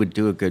knew she would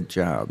do a good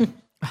job,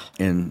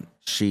 and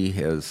she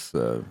has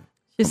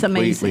She's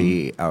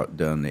completely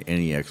outdone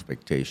any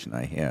expectation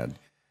I had.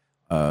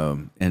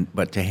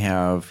 But to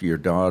have your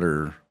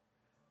daughter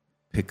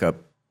pick up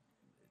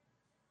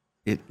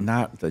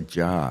not the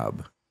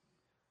job,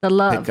 the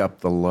love. pick up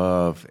the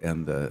love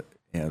and the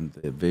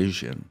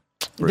vision.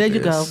 for There you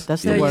go. this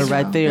That's the is word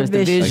right there. It's the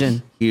vision.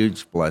 vision. a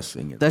huge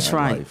blessing in That's my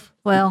right. life.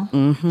 Well,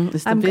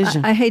 It's the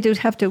vision. I hate to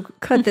have to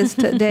cut this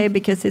today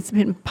because it's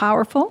been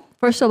powerful.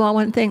 First of all, I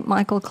want to thank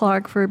Michael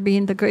Clark for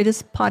being the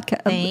greatest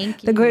podcast,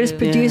 Thank the greatest you.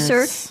 producer,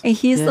 Yes. and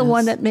he's the Yes.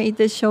 one that made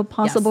this show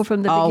possible Yes.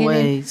 from the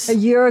Always.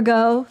 beginning. A year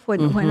ago,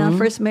 when I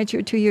first met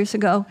you 2 years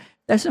ago.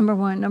 That's number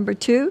one. Number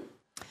two,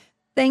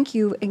 thank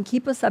you, and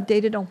keep us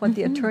updated on what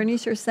the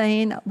attorneys are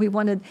saying. We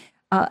wanted.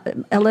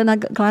 Elena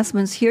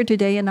Glassman's here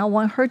today, and I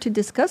want her to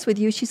discuss with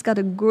you. She's got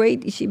a great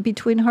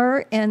between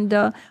her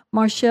and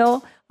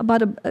Marshall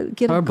about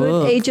get Her a good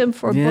book. agent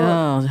for a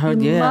Yeah,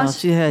 book. You must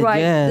she had, write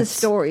the yes.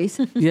 stories.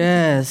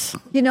 Yes.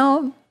 You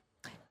know,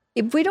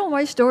 if we don't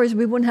write stories,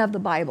 we wouldn't have the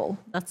Bible.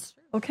 That's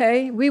true.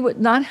 Okay, we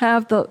would not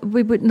have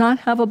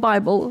a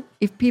Bible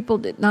if people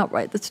did not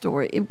write the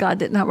story. If God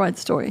did not write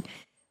the story,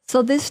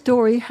 so this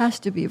story has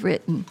to be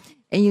written.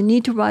 And you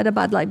need to write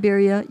about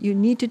Liberia. You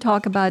need to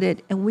talk about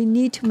it. And we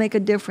need to make a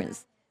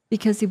difference.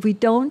 Because if we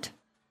don't,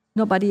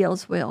 Nobody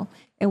else will.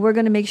 And we're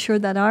going to make sure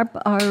that our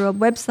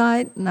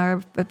website and our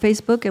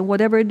Facebook and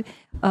whatever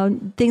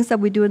things that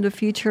we do in the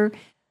future,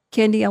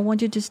 Candy, I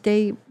want you to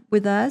stay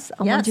with us.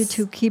 I want you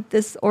to keep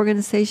this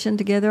organization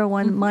together. I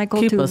want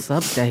Michael keep to us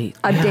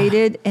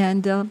updated.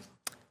 And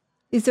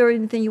is there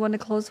anything you want to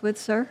close with,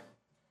 sir?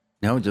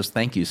 No, just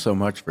thank you so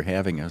much for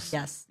having us.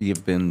 Yes.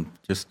 You've been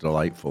just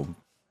delightful,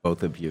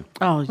 both of you.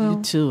 Oh,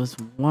 you too. It's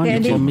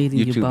wonderful meeting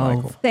you too, both.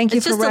 Michael. Thank you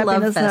It's for just a wrapping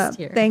love us fest up.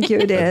 here. Thank you.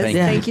 It is.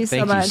 Thank you so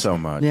much. Thank you so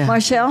much. Yeah.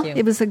 Marshall, Thank you.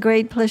 it was a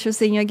great pleasure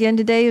seeing you again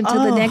today.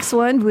 Until the next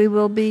one, we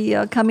will be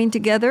coming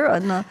together.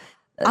 On,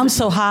 I'm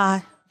so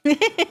high. I'm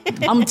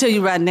gonna tell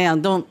you right now.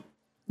 Don't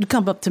you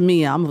come up to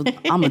me? I'm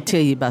gonna tell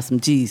you about some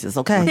Jesus,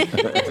 okay?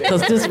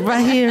 Because this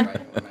right here,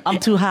 I'm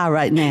too high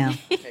right now.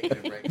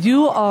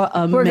 You are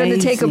amazing. we're going to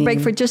take a break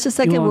for just a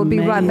second. You're We'll be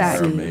right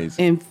back.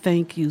 Amazing. And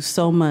thank you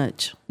so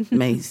much.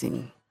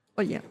 Amazing.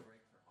 Oh, yeah.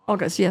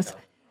 August, yes.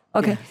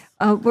 Okay.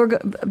 We're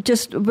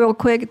just real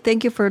quick.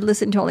 Thank you for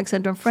listening to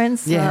Alexandra and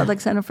Friends. Yeah.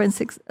 Alexandra and Friends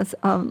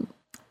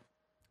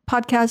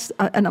podcast.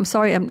 And I'm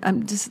sorry,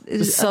 I'm just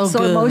It's I'm so so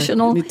good.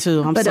 emotional. Me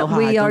too. I'm but so high.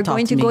 we are Don't talk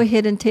going to to go me.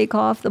 ahead and take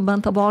off the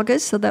month of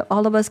August so that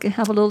all of us can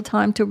have a little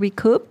time to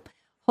recoup.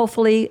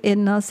 Hopefully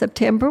in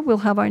September, we'll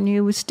have our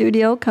new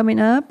studio coming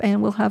up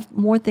and we'll have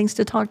more things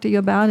to talk to you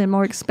about and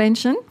more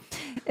expansion.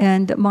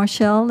 And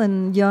Marshall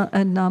and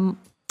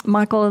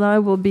Michael and I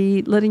will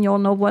be letting you all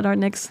know what our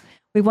next,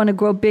 we want to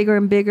grow bigger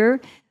and bigger.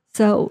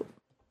 So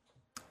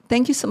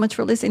thank you so much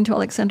for listening to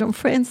Alexandra and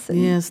Friends. And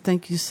Yes,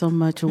 thank you so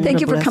much. And what thank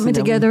a you for coming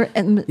blessing that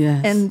together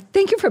Yes. and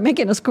thank you for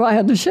making us cry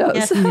on the shows.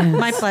 Yes,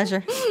 my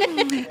pleasure.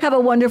 Have a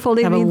wonderful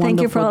Have a evening.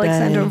 Thank you for wonderful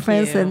Alexandra day. and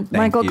Friends. And Thank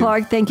Michael you.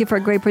 Clark, thank you for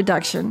a great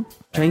production.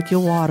 Drink your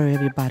water,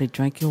 everybody.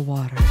 Drink your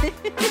water.